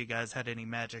curious if you guys had any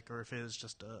magic or if it was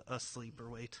just a sleep or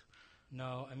wait.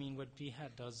 No, I mean, what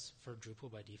Bhat does for Drupal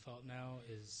by default now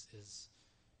is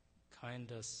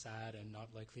kind of sad and not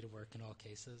likely to work in all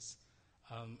cases.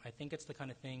 I think it's the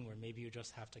kind of thing where maybe you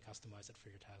just have to customize it for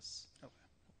your tests. Okay.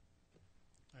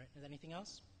 All right, is anything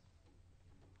else?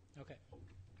 Okay.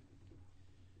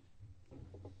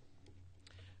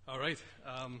 All right.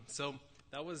 So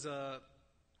that was a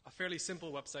fairly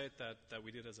simple website that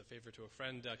we did as a favor to a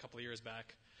friend a couple of years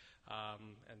back,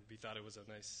 and we thought it was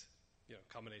a nice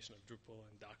combination of Drupal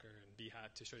and Docker and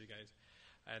Bhat to show you guys.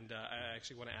 And I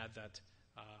actually want to add that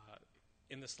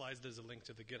in the slides there's a link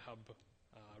to the GitHub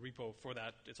repo for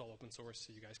that. It's all open source,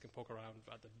 so you guys can poke around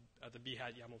at the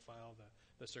bhat YAML file,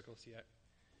 the circle CI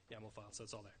YAML file, so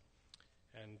it's all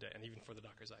there, and even for the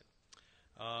Docker side.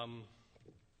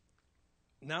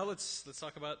 Now let's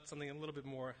talk about something a little bit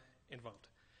more involved.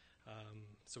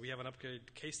 So we have an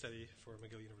upgrade case study for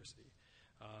McGill University.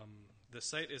 The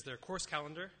site is their course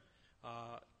calendar,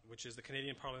 which is the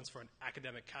Canadian parlance for an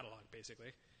academic catalog,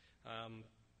 basically.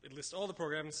 It lists all the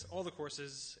programs, all the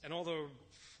courses, and all the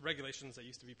regulations that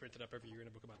used to be printed up every year in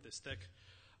a book about this thick,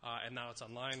 and now it's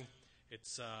online.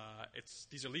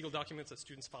 These are legal documents that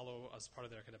students follow as part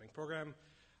of their academic program.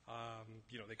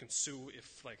 They can sue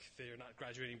if they're not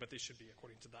graduating, but they should be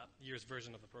according to that year's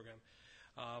version of the program.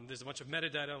 There's a bunch of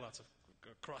metadata, lots of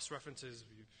cross-references.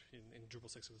 In Drupal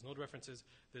 6, it was node references.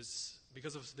 There's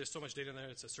so much data in there,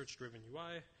 it's a search-driven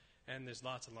UI, and there's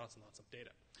lots and lots and lots of data.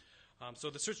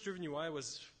 So the search-driven UI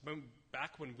was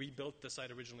back when we built the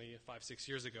site originally 5-6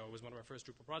 years ago. It was one of our first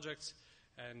Drupal projects,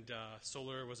 and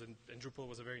Solar and Drupal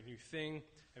was a very new thing.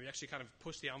 And we actually kind of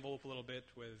pushed the envelope a little bit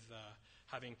with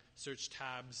having search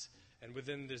tabs, and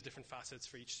within there's different facets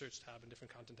for each search tab and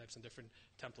different content types and different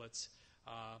templates.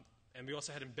 And we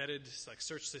also had embedded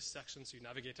search this section, so you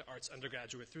navigate to Arts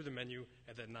Undergraduate through the menu,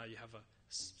 and then now you have a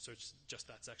search just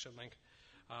that section link,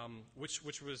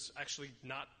 which was actually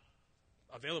not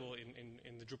available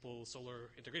in the Drupal Solar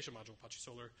integration module, Apache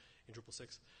Solar in Drupal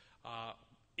 6.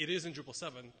 It is in Drupal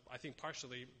 7, I think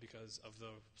partially because of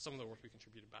some of the work we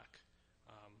contributed back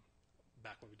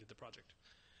when we did the project.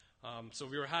 So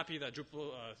we were happy that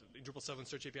Drupal 7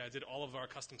 Search API did all of our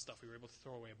custom stuff. We were able to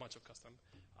throw away a bunch of custom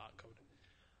code.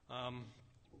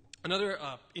 Another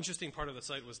interesting part of the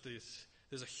site was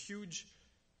there's a huge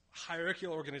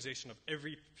hierarchical organization of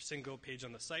every single page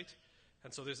on the site.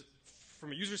 And so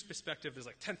from a user's perspective, there's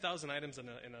 10,000 items in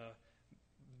a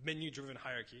menu-driven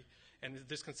hierarchy. And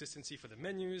there's consistency for the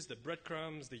menus, the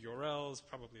breadcrumbs, the URLs,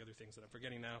 probably other things that I'm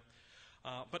forgetting now.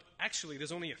 But actually,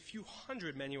 there's only a few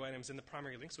hundred menu items in the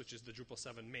primary links, which is the Drupal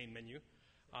 7 main menu.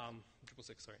 Drupal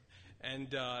 6, sorry.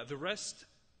 And the rest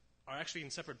are actually in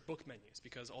separate book menus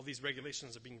because all these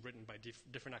regulations are being written by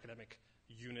different academic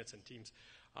units and teams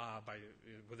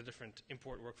with a different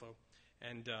import workflow.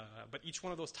 But each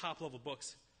one of those top-level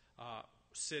books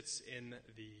sits in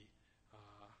the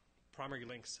primary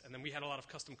links. And then we had a lot of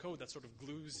custom code that sort of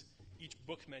glues each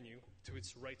book menu to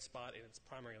its right spot in its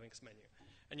primary links menu.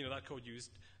 And that code used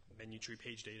menu tree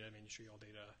page data, menu tree all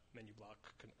data, menu block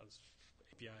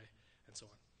API, and so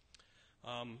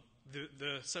on.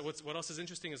 What else is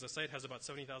interesting is the site has about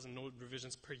 70,000 node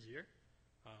revisions per year.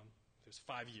 There's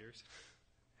 5 years,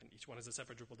 and each one is a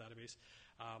separate Drupal database.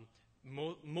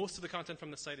 Most of the content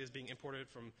from the site is being imported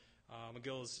from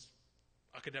McGill's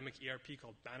academic ERP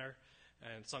called Banner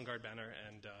and SunGuard Banner,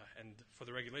 and for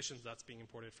the regulations, that's being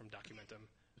imported from Documentum,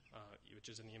 which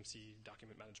is an EMC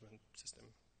document management system,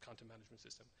 content management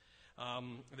system.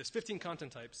 There's 15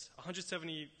 content types,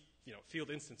 170 field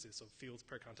instances, so fields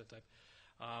per content type,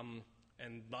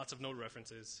 and lots of node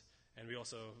references. And we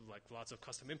also lots of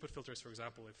custom input filters. For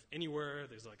example, if anywhere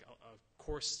there's a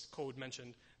course code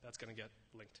mentioned, that's going to get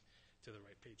linked to the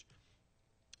right page.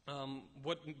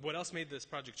 What else made this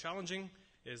project challenging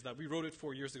is that we wrote it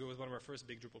 4 years ago. It was one of our first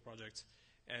big Drupal projects.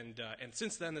 And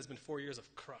since then, there's been 4 years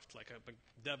of cruft,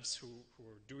 devs who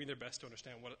are doing their best to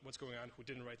understand what's going on, who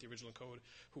didn't write the original code,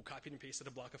 who copied and pasted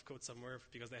a block of code somewhere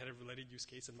because they had a related use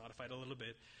case and modified it a little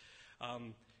bit.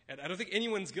 And I don't think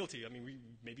anyone's guilty. I mean, we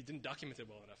maybe didn't document it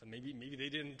well enough, and maybe they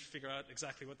didn't figure out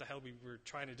exactly what the hell we were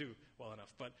trying to do well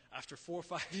enough. But after 4 or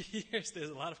 5 years,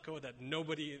 there's a lot of code that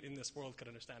nobody in this world could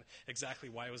understand exactly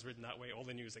why it was written that way. All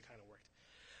they knew is it kind of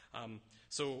worked.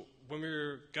 So when we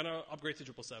were going to upgrade to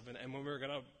Drupal 7 and when we were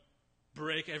going to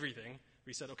break everything,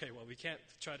 we said, okay, well, we can't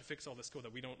try to fix all this code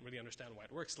that we don't really understand why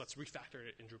it works. Let's refactor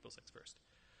it in Drupal 6 first.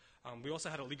 We also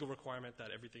had a legal requirement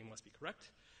that everything must be correct,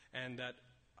 and that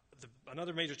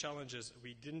another major challenge is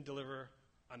we didn't deliver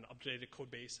an updated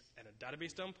code base and a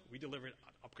database dump. We delivered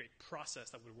an upgrade process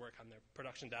that would work on their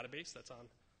production database that's on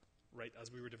right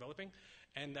as we were developing,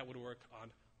 and that would work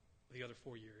on the other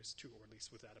 4 years too, or at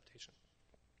least with adaptation.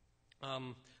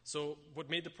 So what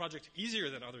made the project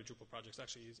easier than other Drupal projects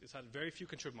actually is it had very few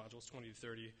contrib modules, 20 to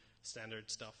 30,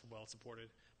 standard stuff, well supported.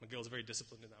 McGill is very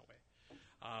disciplined in that way.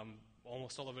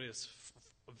 Almost all of it is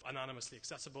anonymously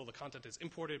accessible. The content is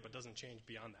imported but doesn't change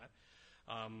beyond that.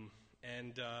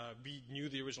 We knew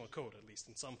the original code, at least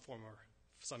in some form or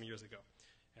some years ago.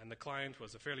 And the client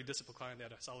was a fairly disciplined client. They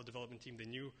had a solid development team. They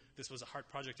knew this was a hard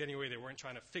project anyway. They weren't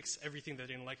trying to fix everything they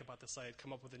didn't like about the site,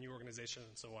 come up with a new organization,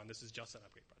 and so on. This is just an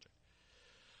upgrade project.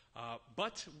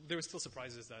 But there were still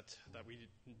surprises that we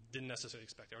didn't necessarily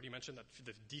expect. I already mentioned that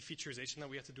the defeaturization that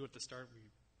we had to do at the start,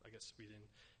 I guess we didn't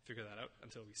figure that out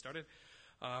until we started.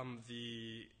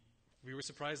 We were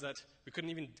surprised that we couldn't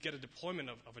even get a deployment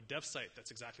of a dev site that's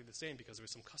exactly the same because there were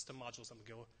some custom modules on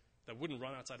McGill that wouldn't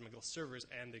run outside of McGill servers,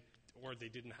 or they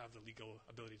didn't have the legal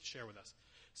ability to share with us.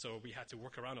 So we had to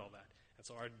work around all that. And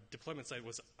so our deployment site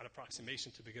was an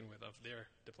approximation to begin with of their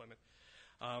deployment.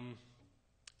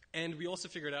 And we also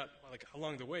figured out, like,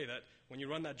 along the way that when you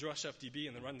run that drush FDB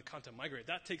and then run the content migrate,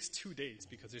 that takes 2 days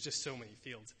because there's just so many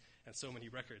fields and so many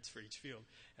records for each field.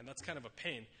 And that's kind of a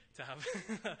pain to have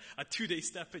a 2-day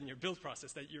step in your build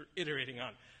process that you're iterating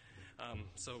on.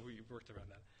 So we worked around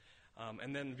that.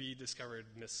 And then we discovered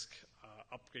MISC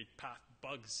upgrade path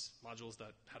bugs modules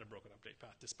that had a broken update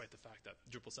path, despite the fact that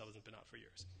Drupal 7 hasn't been out for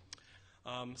years.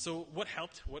 So what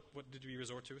helped? What did we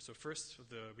resort to? So first,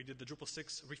 we did the Drupal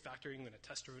 6 refactoring in a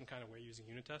test-driven kind of way using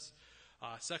unit tests.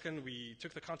 Second, we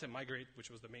took the content migrate, which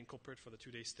was the main culprit for the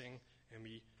 2-day sting, and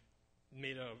we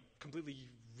made a completely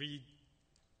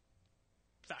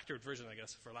refactored version, I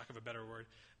guess, for lack of a better word,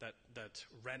 that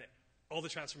ran all the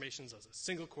transformations as a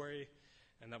single query,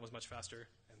 and that was much faster,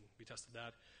 and we tested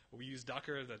that. We used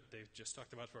Docker that they just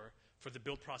talked about for the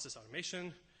build process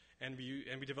automation. And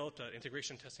we developed an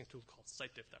integration testing tool called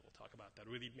SiteDiff that we'll talk about that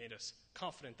really made us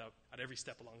confident that at every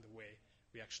step along the way,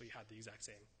 we actually had the exact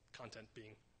same content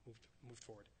being moved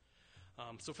forward.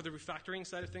 So for the refactoring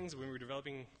side of things, when we were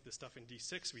developing this stuff in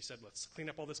D6, we said, let's clean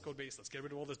up all this code base. Let's get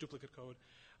rid of all this duplicate code.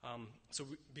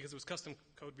 Because it was custom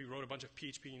code, we wrote a bunch of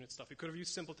PHP unit stuff. We could have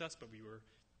used simple tests, but we were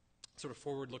sort of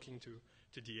forward-looking to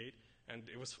D8. And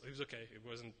it was okay. It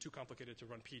wasn't too complicated to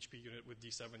run PHP unit with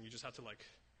D7. You just had to, like,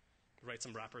 write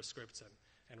some wrapper scripts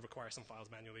and require some files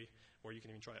manually, or you can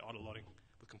even try auto-loading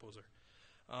with Composer.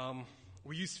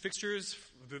 We used fixtures.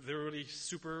 They're really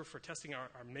super for testing our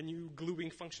menu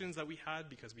gluing functions that we had,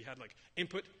 because we had like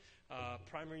input,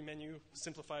 primary menu,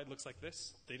 simplified, looks like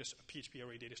this, PHP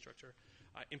array data structure.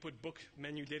 Input book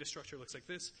menu data structure looks like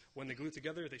this. When they glue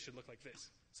together, they should look like this.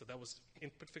 So that was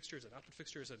input fixtures and output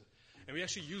fixtures. And we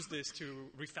actually used this to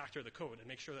refactor the code and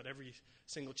make sure that every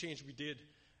single change we did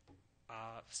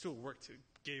still worked,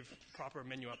 gave proper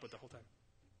menu output the whole time.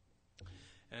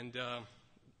 And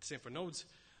same for nodes.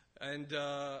 And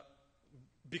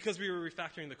because we were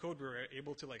refactoring the code, we were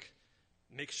able to like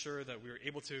make sure that we were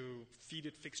able to feed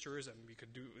it fixtures, and we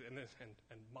could do and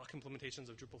mock implementations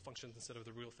of Drupal functions instead of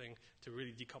the real thing to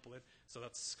really decouple it. So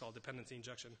that's called dependency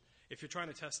injection. If you're trying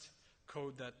to test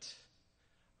code that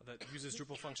uses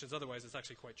Drupal functions, otherwise it's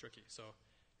actually quite tricky. So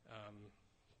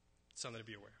something to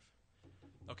be aware of.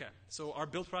 Okay, so our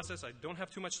build process, I don't have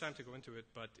too much time to go into it,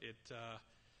 but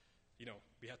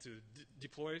we had to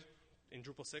deploy in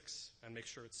Drupal 6 and make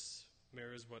sure it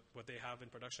mirrors what they have in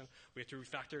production. We had to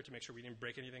refactor to make sure we didn't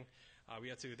break anything. We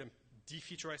had to then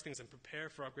defeaturize things and prepare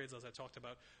for upgrades, as I talked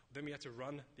about. Then we had to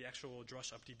run the actual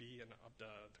drush updb and the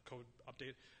code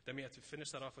update. Then we had to finish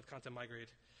that off with content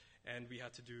migrate. And we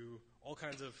had to do all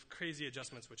kinds of crazy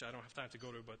adjustments, which I don't have time to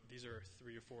go to, but these are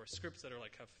 3 or 4 scripts that are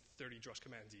like have 30 drush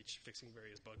commands each, fixing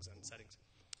various bugs and settings.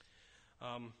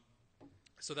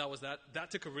 So that was that.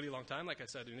 That took a really long time. Like I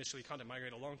said, initially, content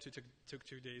migrate alone took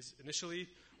 2 days. Initially,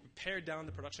 we pared down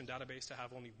the production database to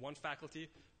have only one faculty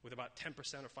with about 10%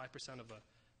 or 5% of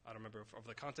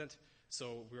the content.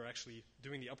 So we were actually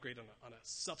doing the upgrade on a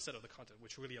subset of the content,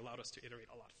 which really allowed us to iterate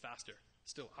a lot faster.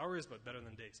 Still hours, but better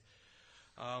than days.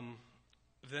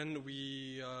 Then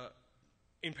we,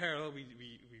 in parallel, we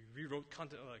rewrote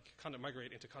content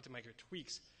migrate into content migrate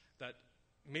tweaks that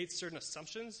made certain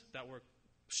assumptions that were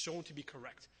shown to be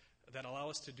correct, that allow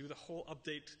us to do the whole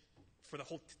update for the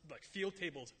whole field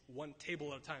tables, one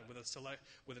table at a time with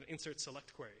an insert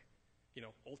select query,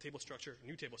 old table structure,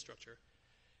 new table structure,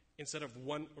 instead of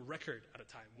one record at a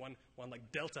time, one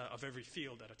like delta of every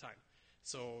field at a time.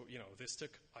 So this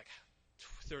took like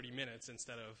 30 minutes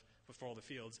for all the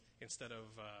fields instead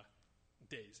of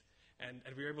days. And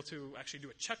we were able to actually do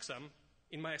a checksum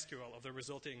in MySQL of the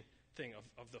resulting thing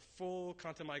of the full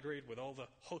content migrate with all the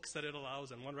hooks that it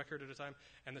allows and one record at a time,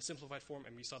 and the simplified form,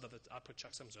 and we saw that the output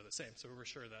checksums are the same. So we were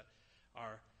sure that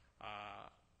our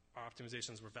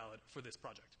optimizations were valid for this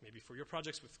project. Maybe for your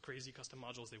projects with crazy custom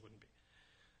modules, they wouldn't be.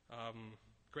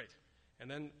 Great.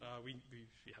 And then we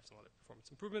have some other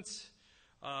performance improvements.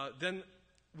 Then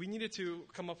we needed to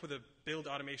come up with a build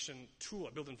automation tool,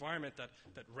 a build environment that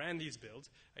ran these builds.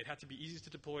 It had to be easy to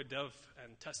deploy dev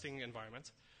and testing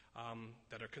environments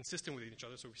that are consistent with each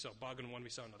other. So we saw bug in one, we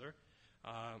saw another.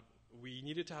 We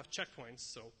needed to have checkpoints.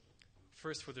 So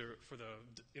first for the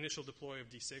initial deploy of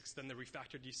D6, then the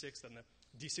refactored D6, then the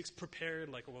D6 prepared,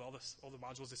 like with all the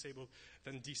modules disabled,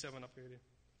 then D7 upgraded.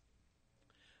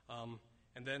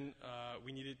 And then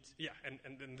we needed, and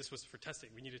then this was for testing.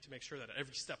 We needed to make sure that at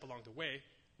every step along the way,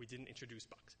 we didn't introduce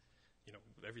bugs,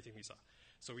 with everything we saw.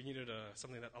 So we needed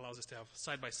something that allows us to have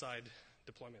side-by-side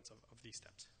deployments of these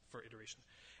steps for iteration.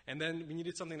 And then we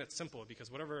needed something that's simple, because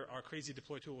whatever our crazy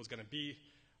deploy tool was going to be,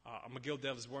 McGill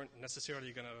devs weren't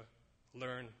necessarily going to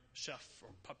learn Chef or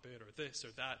Puppet or this or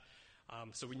that.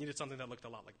 So we needed something that looked a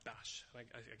lot like Bash. I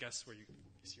guess where you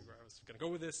see where I was going to go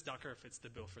with this, Docker fits the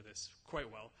bill for this quite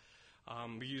well.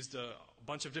 We used a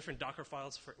bunch of different Docker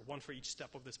files, one for each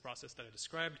step of this process that I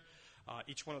described.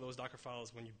 Each one of those Docker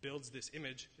files, when you build this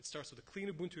image, it starts with a clean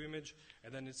Ubuntu image,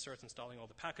 and then it starts installing all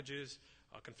the packages,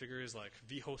 configures like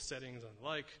vhost settings and the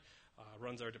like,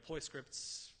 runs our deploy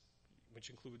scripts, which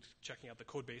include checking out the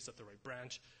code base at the right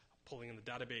branch, pulling in the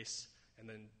database, and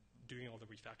then doing all the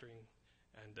refactoring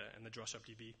and the drush-up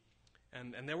DB.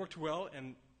 And they worked well,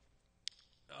 and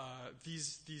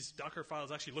these Docker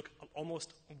files actually look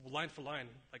almost line for line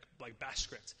like Bash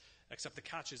scripts, except the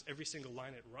catch is every single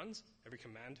line it runs, every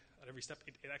command, at every step,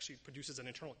 it actually produces an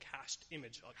internal cached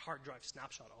image, like hard drive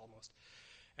snapshot almost.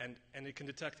 And it can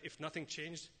detect if nothing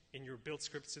changed in your build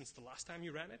script since the last time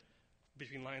you ran it,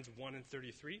 between lines 1 and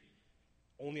 33.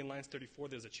 Only in lines 34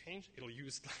 there's a change. It'll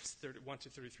use lines 1 to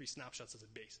 33 snapshots as a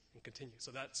base and continue.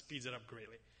 So that speeds it up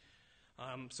greatly.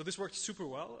 So this worked super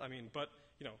well. But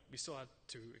we still had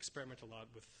to experiment a lot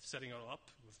with setting it all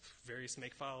up with various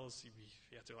make files.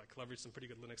 You have to leverage some pretty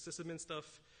good Linux sysadmin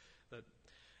stuff.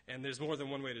 And there's more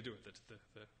than one way to do it,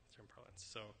 the term parlance.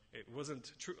 So it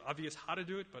wasn't obvious how to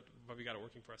do it, but we got it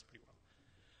working for us pretty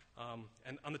well.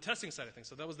 And on the testing side of things,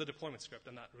 so that was the deployment script,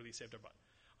 and that really saved our butt.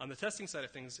 On the testing side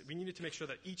of things, we needed to make sure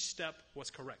that each step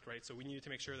was correct, right? So we needed to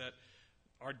make sure that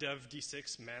our dev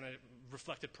D6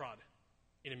 reflected prod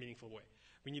in a meaningful way.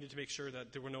 We needed to make sure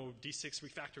that there were no D6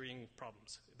 refactoring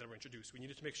problems that were introduced. We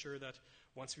needed to make sure that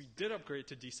once we did upgrade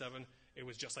to D7, it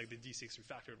was just like the D6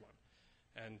 refactored one.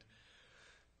 And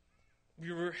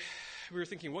we were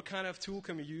thinking, what kind of tool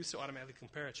can we use to automatically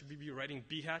compare it? Should we be writing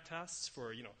BHAT tests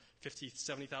for 50,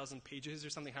 70,000 pages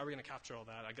or something? How are we going to capture all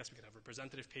that? I guess we could have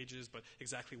representative pages, but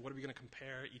exactly what are we going to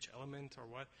compare each element or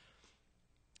what?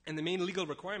 And the main legal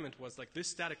requirement was this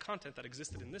static content that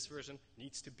existed in this version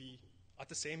needs to be at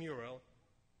the same URL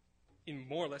in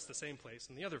more or less the same place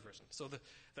in the other version. So the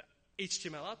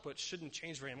HTML output shouldn't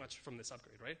change very much from this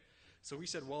upgrade, right? So we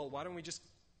said, well, why don't we just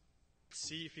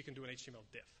see if we can do an HTML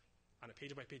diff on a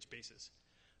page-by-page basis.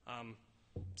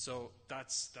 So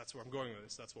that's where I'm going with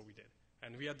this. That's what we did.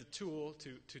 And we had the tool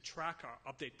to track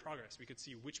our update progress. We could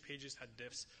see which pages had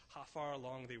diffs, how far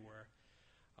along they were.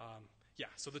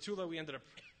 So the tool that we ended up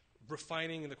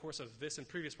refining in the course of this and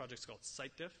previous projects is called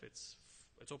SiteDiff. It's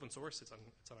open source. It's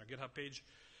on our GitHub page.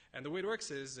 And the way it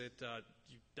works is it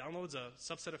downloads a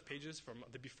subset of pages from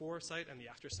the before site and the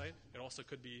after site. It also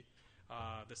could be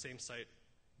the same site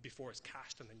before it's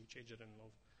cached, and then you change it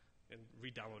and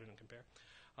re-download it and compare.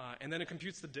 And then it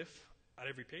computes the diff at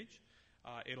every page.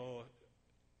 It'll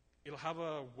have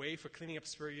a way for cleaning up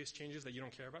spurious changes that you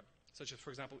don't care about, such as, for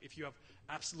example, if you have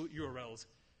absolute URLs,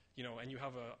 and you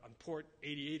have on port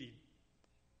 8080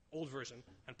 old version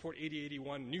and port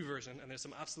 8081 new version, and there's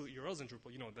some absolute URLs in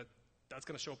Drupal, that's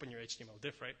going to show up in your HTML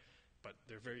diff, right? But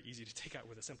they're very easy to take out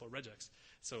with a simple regex.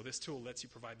 So this tool lets you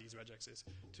provide these regexes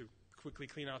to quickly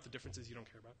clean out the differences you don't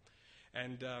care about.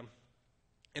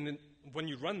 And then when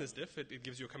you run this diff, it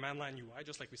gives you a command line UI,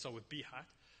 just like we saw with bhat.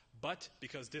 But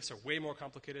because diffs are way more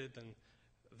complicated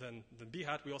than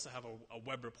bhat, we also have a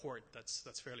web report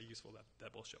that's fairly useful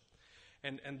that will show.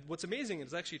 And what's amazing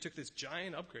is actually took this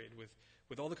giant upgrade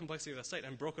with all the complexity of the site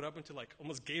and broke it up into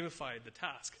almost gamified the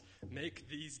task. Make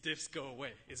these diffs go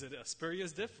away. Is it a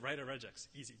spurious diff? Write a regex.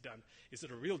 Easy, done. Is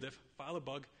it a real diff? File a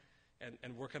bug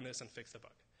and work on this and fix the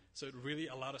bug. So it really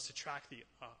allowed us to track the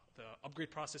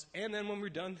upgrade process, and then when we're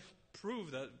done,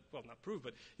 prove that, well, not prove,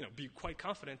 but be quite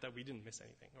confident that we didn't miss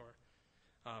anything.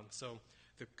 So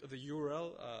the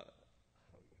URL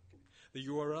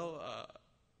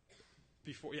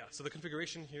before, so the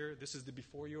configuration here, this is the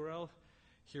before URL.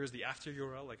 Here's the after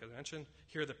URL, like I mentioned.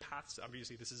 Here are the paths.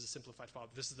 Obviously, this is a simplified file.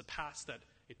 This is the paths that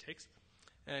it takes.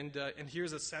 And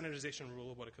here's a standardization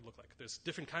rule of what it could look like. There's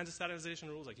different kinds of standardization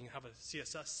rules. Like you can have a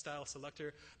CSS style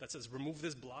selector that says remove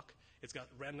this block. It's got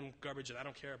random garbage and I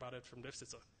don't care about it from diffs.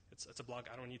 It's a block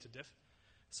I don't need to diff.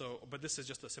 But this is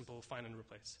just a simple find and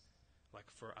replace, like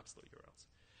for absolute URLs.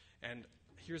 And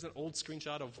here's an old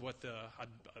screenshot of what the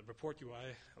report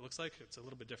UI looks like. It's a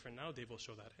little bit different now. Dave will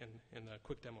show that in a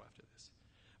quick demo after this.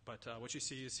 But what you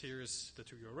see is here's the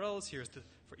two URLs. Here's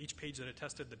for each page that I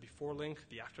tested, the before link,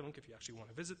 the after link if you actually want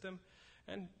to visit them.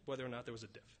 and whether or not there was a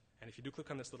diff. And if you do click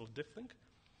on this little diff link,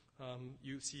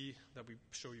 you see that we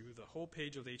show you the whole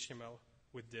page of the HTML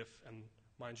with diff, and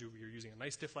mind you, we are using a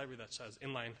nice diff library that has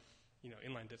inline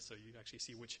diff, so you actually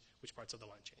see which parts of the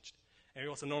line changed. And we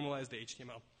also normalize the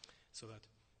HTML so that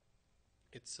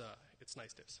it's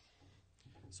nice diffs.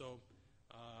 So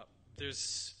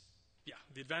there's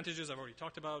the advantages I've already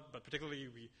talked about, but particularly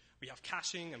we have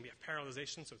caching and we have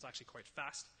parallelization, so it's actually quite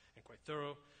fast and quite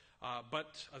thorough.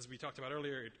 But as we talked about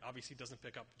earlier, it obviously doesn't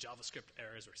pick up JavaScript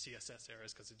errors or CSS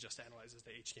errors because it just analyzes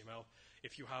the HTML.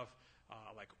 If you have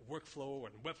like workflow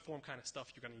and web form kind of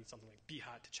stuff, you're going to need something like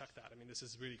bhat to check that. I mean, this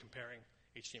is really comparing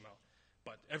HTML.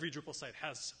 But every Drupal site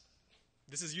has,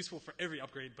 this is useful for every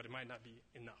upgrade, but it might not be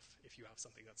enough if you have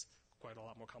something that's quite a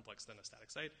lot more complex than a static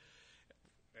site.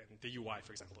 And the UI,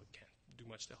 for example, can't do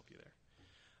much to help you there.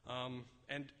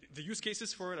 And the use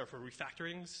cases for it are for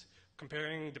refactorings.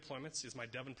 Comparing deployments, is my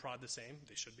dev and prod the same?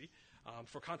 They should be.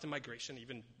 For content migration,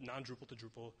 even non-Drupal to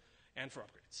Drupal, and for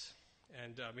upgrades.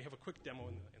 And we have a quick demo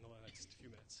in the next few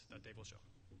minutes that Dave will show.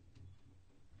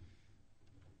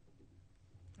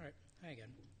 All right, hi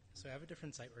again. So I have a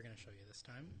different site we're going to show you this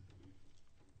time.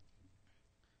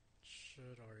 It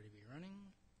should already be running.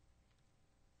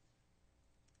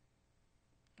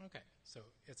 Okay, so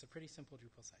it's a pretty simple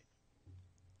Drupal site.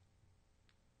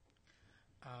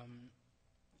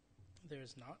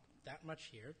 There's not that much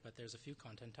here, but there's a few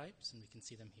content types, and we can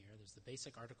see them here. There's the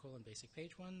basic article and basic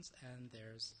page ones, and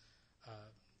there's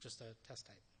just a test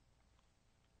type.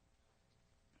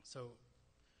 So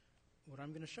what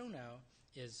I'm going to show now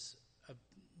is a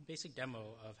basic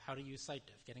demo of how to use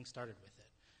SiteDiff, getting started with it,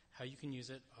 how you can use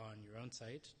it on your own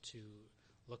site to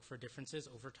look for differences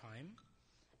over time,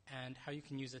 and how you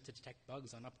can use it to detect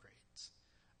bugs on upgrades.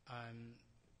 I'm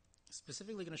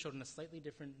specifically going to show it in a slightly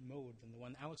different mode than the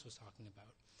one Alex was talking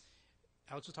about.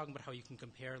 Alex was talking about how you can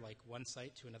compare like one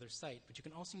site to another site, but you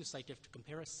can also use SiteDiff to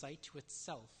compare a site to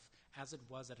itself as it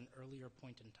was at an earlier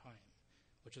point in time,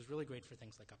 which is really great for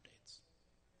things like updates.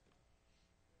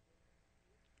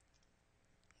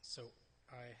 So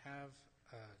I have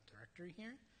a directory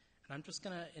here, and I'm just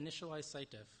going to initialize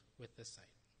SiteDiff with this site.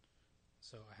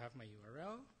 So I have my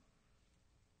URL,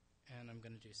 and I'm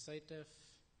going to do SiteDiff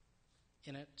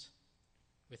init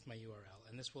with my URL.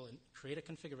 And this will create a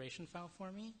configuration file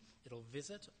for me. It'll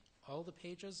visit all the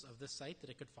pages of this site that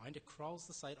it could find. It crawls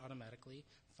the site automatically,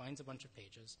 finds a bunch of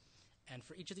pages. And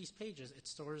for each of these pages, it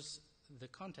stores the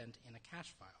content in a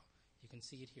cache file. You can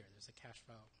see it here. There's a cache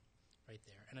file right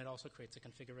there. And it also creates a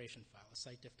configuration file, a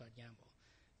sitediff.yaml,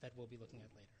 that we'll be looking at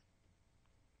later.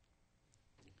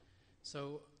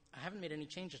 So I haven't made any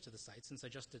changes to the site since I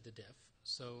just did the diff.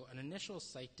 So an initial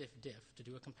sitediff diff to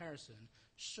do a comparison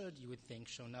should, you would think,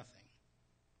 show nothing.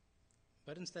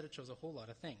 But instead it shows a whole lot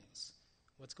of things.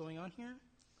 What's going on here?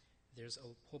 There's a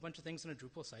whole bunch of things in a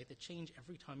Drupal site that change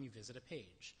every time you visit a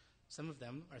page. Some of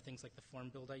them are things like the form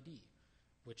build ID,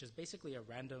 which is basically a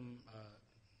random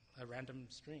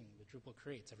string that Drupal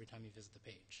creates every time you visit the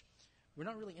page. We're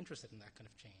not really interested in that kind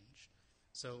of change.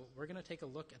 So we're going to take a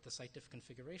look at the sitediff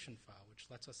configuration file, which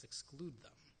lets us exclude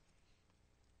them.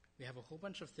 We have a whole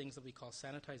bunch of things that we call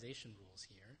sanitization rules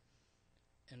here,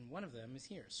 and one of them is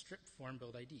here, strip form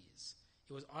build IDs.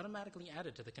 It was automatically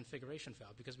added to the configuration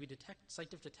file because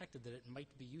SiteDiff detected that it might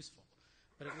be useful,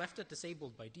 but it left it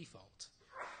disabled by default,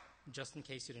 just in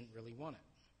case you didn't really want it.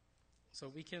 So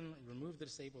we can remove the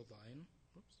disabled line.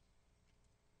 Oops.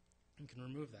 We can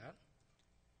remove that.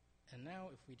 And now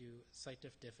if we do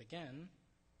sitediff diff again,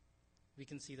 we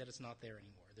can see that it's not there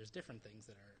anymore. There's different things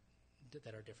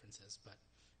that are differences, but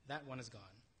that one is gone.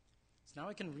 So now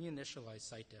I can reinitialize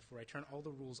sitediff where I turn all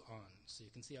the rules on, so you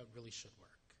can see how it really should work.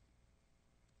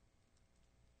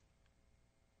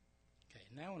 Okay,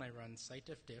 now when I run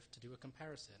sitediff diff to do a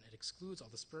comparison, it excludes all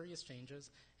the spurious changes,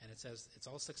 and it says it's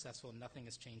all successful and nothing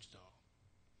has changed at all.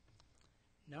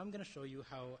 Now I'm going to show you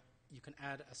how you can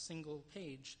add a single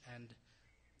page and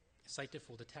sitediff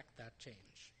will detect that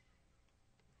change.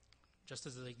 Just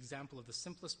as an example of the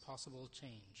simplest possible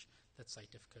change that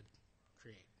sitediff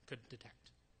could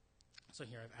detect. So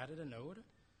here I've added a node.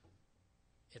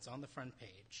 It's on the front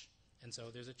page. And so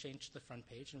there's a change to the front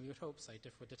page, and we would hope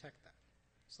sitediff would detect that.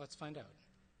 So let's find out.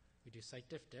 We do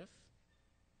sitediff diff,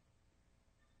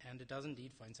 and it does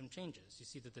indeed find some changes. You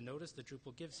see that the notice that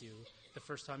Drupal gives you the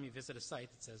first time you visit a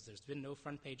site that says there's been no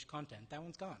front page content, that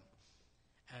one's gone.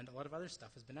 And a lot of other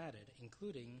stuff has been added,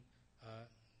 including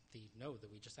the node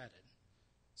that we just added.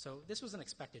 So this was an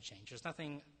expected change. There's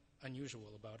nothing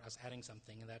unusual about us adding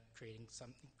something and that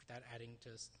adding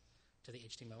to the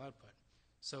HTML output.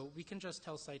 So we can just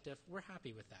tell sitediff we're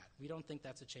happy with that. We don't think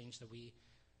that's a change that we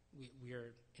we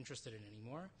are interested in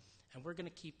anymore. And we're going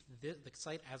to keep the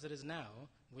site as it is now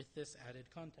with this added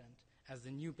content as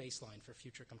the new baseline for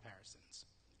future comparisons.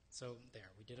 So there,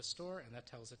 we did a store, and that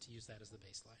tells it to use that as the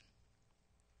baseline.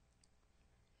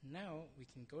 Now we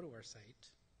can go to our site,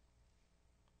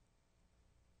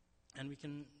 and we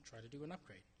can try to do an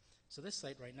upgrade. So this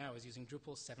site right now is using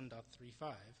Drupal 7.35,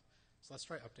 so let's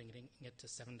try updating it to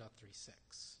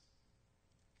 7.36.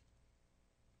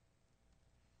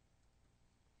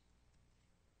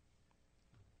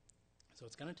 So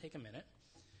it's going to take a minute,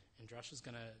 and Josh is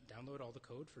going to download all the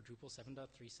code for Drupal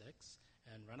 7.36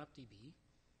 and run up DB,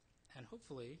 and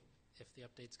hopefully, if the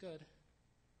update's good,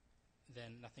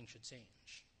 then nothing should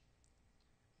change.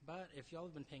 But if y'all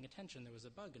have been paying attention, there was a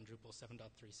bug in Drupal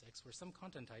 7.36 where some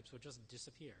content types would just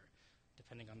disappear,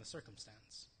 depending on the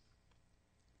circumstance.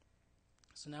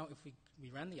 So now if we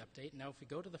ran the update, now if we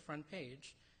go to the front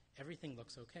page, everything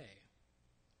looks okay.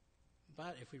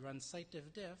 But if we run site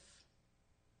diff,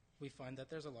 we find that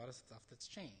there's a lot of stuff that's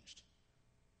changed.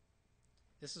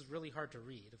 This is really hard to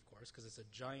read, of course, because it's a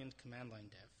giant command line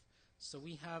diff. So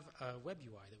we have a web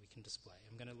UI that we can display.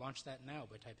 I'm going to launch that now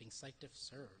by typing site diff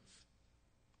serve.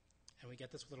 And we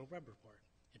get this little web report.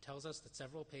 It tells us that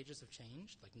several pages have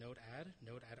changed, like node add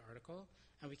article,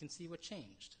 and we can see what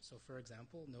changed. So for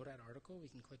example, node add article, we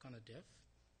can click on a diff,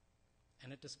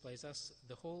 and it displays us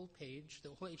the whole page, the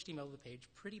whole HTML of the page,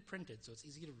 pretty printed, so it's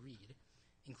easy to read,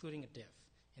 including a diff.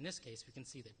 In this case, we can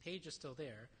see that page is still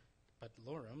there, but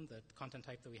lorem, the content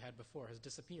type that we had before, has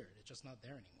disappeared. It's just not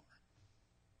there anymore.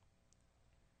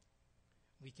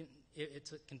 It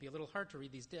can be a little hard to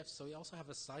read these diffs, so we also have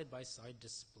a side-by-side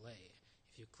display.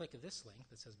 If you click this link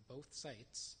that says both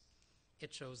sites,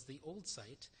 it shows the old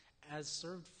site as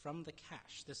served from the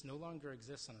cache. This no longer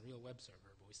exists on a real web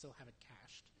server, but we still have it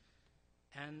cached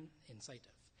and in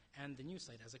sitediff. And the new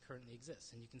site as it currently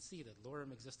exists. And you can see that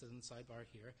lorem existed in the sidebar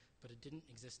here, but it didn't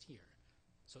exist here.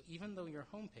 So even though your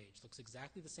home page looks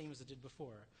exactly the same as it did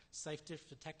before, sitediff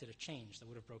detected a change that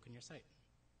would have broken your site.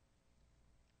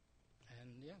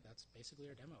 And yeah, that's basically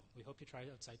our demo. We hope you try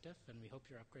out sitediff, and we hope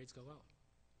your upgrades go well.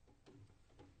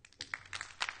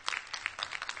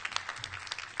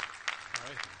 All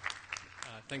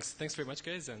right. Thanks very much,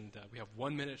 guys. And we have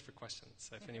 1 minute for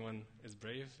questions. If anyone is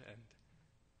brave, and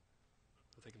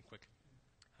we'll take them quick.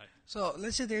 Hi. So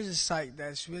let's say there's a site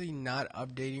that's really not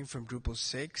updating from Drupal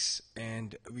 6,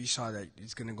 and we saw that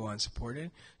it's going to go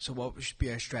unsupported. So what should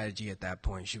be our strategy at that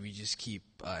point? Should we just keep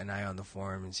an eye on the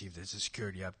forum and see if there's a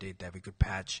security update that we could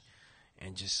patch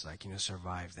and just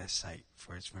survive that site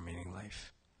for its remaining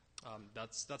life?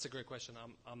 That's a great question.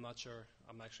 I'm not sure.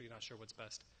 I'm actually not sure what's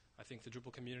best. I think the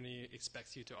Drupal community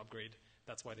expects you to upgrade.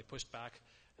 That's why they pushed back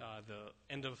the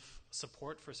end of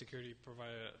support for security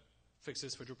provider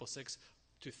fixes for Drupal 6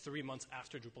 to 3 months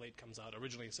after Drupal 8 comes out.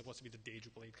 Originally, it's supposed to be the day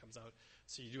Drupal 8 comes out.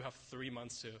 So you do have 3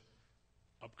 months to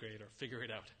upgrade or figure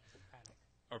it out.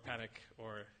 Panic.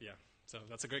 Yeah. So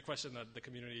that's a great question that the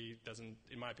community doesn't,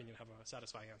 in my opinion, have a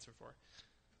satisfying answer for.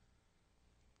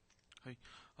 Hi.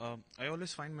 I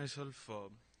always find myself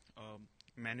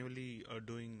manually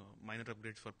doing minor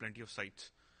upgrades for plenty of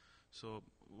sites. So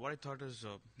what I thought is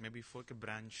maybe fork a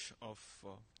branch of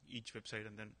each website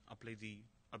and then apply the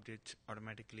update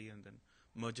automatically and then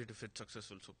merge it if it's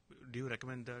successful. So do you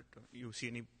recommend that? You see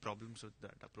any problems with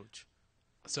that approach?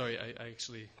 Sorry, I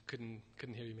actually couldn't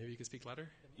hear you. Maybe you could speak louder?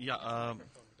 Yeah.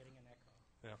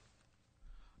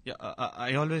 Yeah,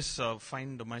 I always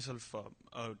find myself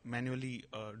manually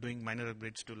doing minor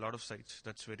upgrades to a lot of sites.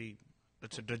 That's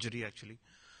a drudgery actually.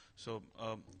 So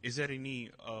is there any,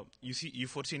 you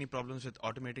foresee any problems with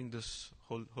automating this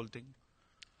whole thing?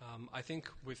 I think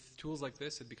with tools like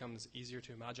this, it becomes easier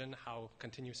to imagine how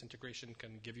continuous integration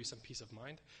can give you some peace of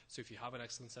mind. So if you have an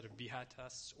excellent set of BHAT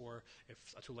tests, or if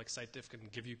a tool like sitediff can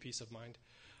give you peace of mind.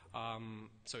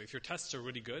 So if your tests are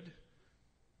really good,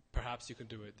 perhaps you can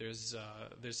do it. There's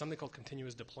something called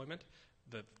continuous deployment.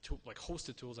 The like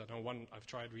hosted tools, I know one I've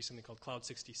tried recently called Cloud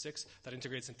 66 that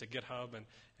integrates into GitHub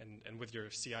and with your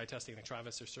CI testing like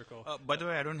Travis or Circle. By the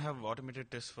way, I don't have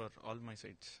automated tests for all my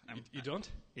sites. You don't?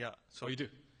 Yeah. So you do?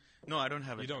 No, I don't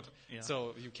have it. You don't? Yeah.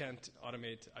 So you can't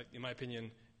automate, in my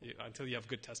opinion, until you have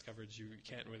good test coverage, you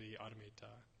can't really automate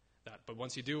that. But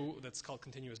once you do, that's called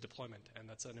continuous deployment, and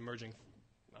that's an emerging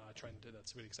trend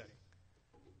that's really exciting.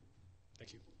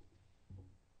 Thank you.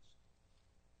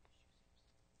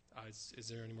 Is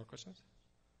there any more questions?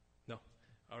 No.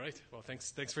 All right. Well,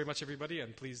 thanks very much, everybody,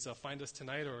 and please find us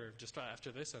tonight or just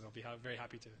after this, and I'll be very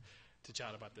happy to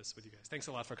chat about this with you guys. Thanks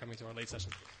a lot for coming to our late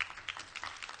session.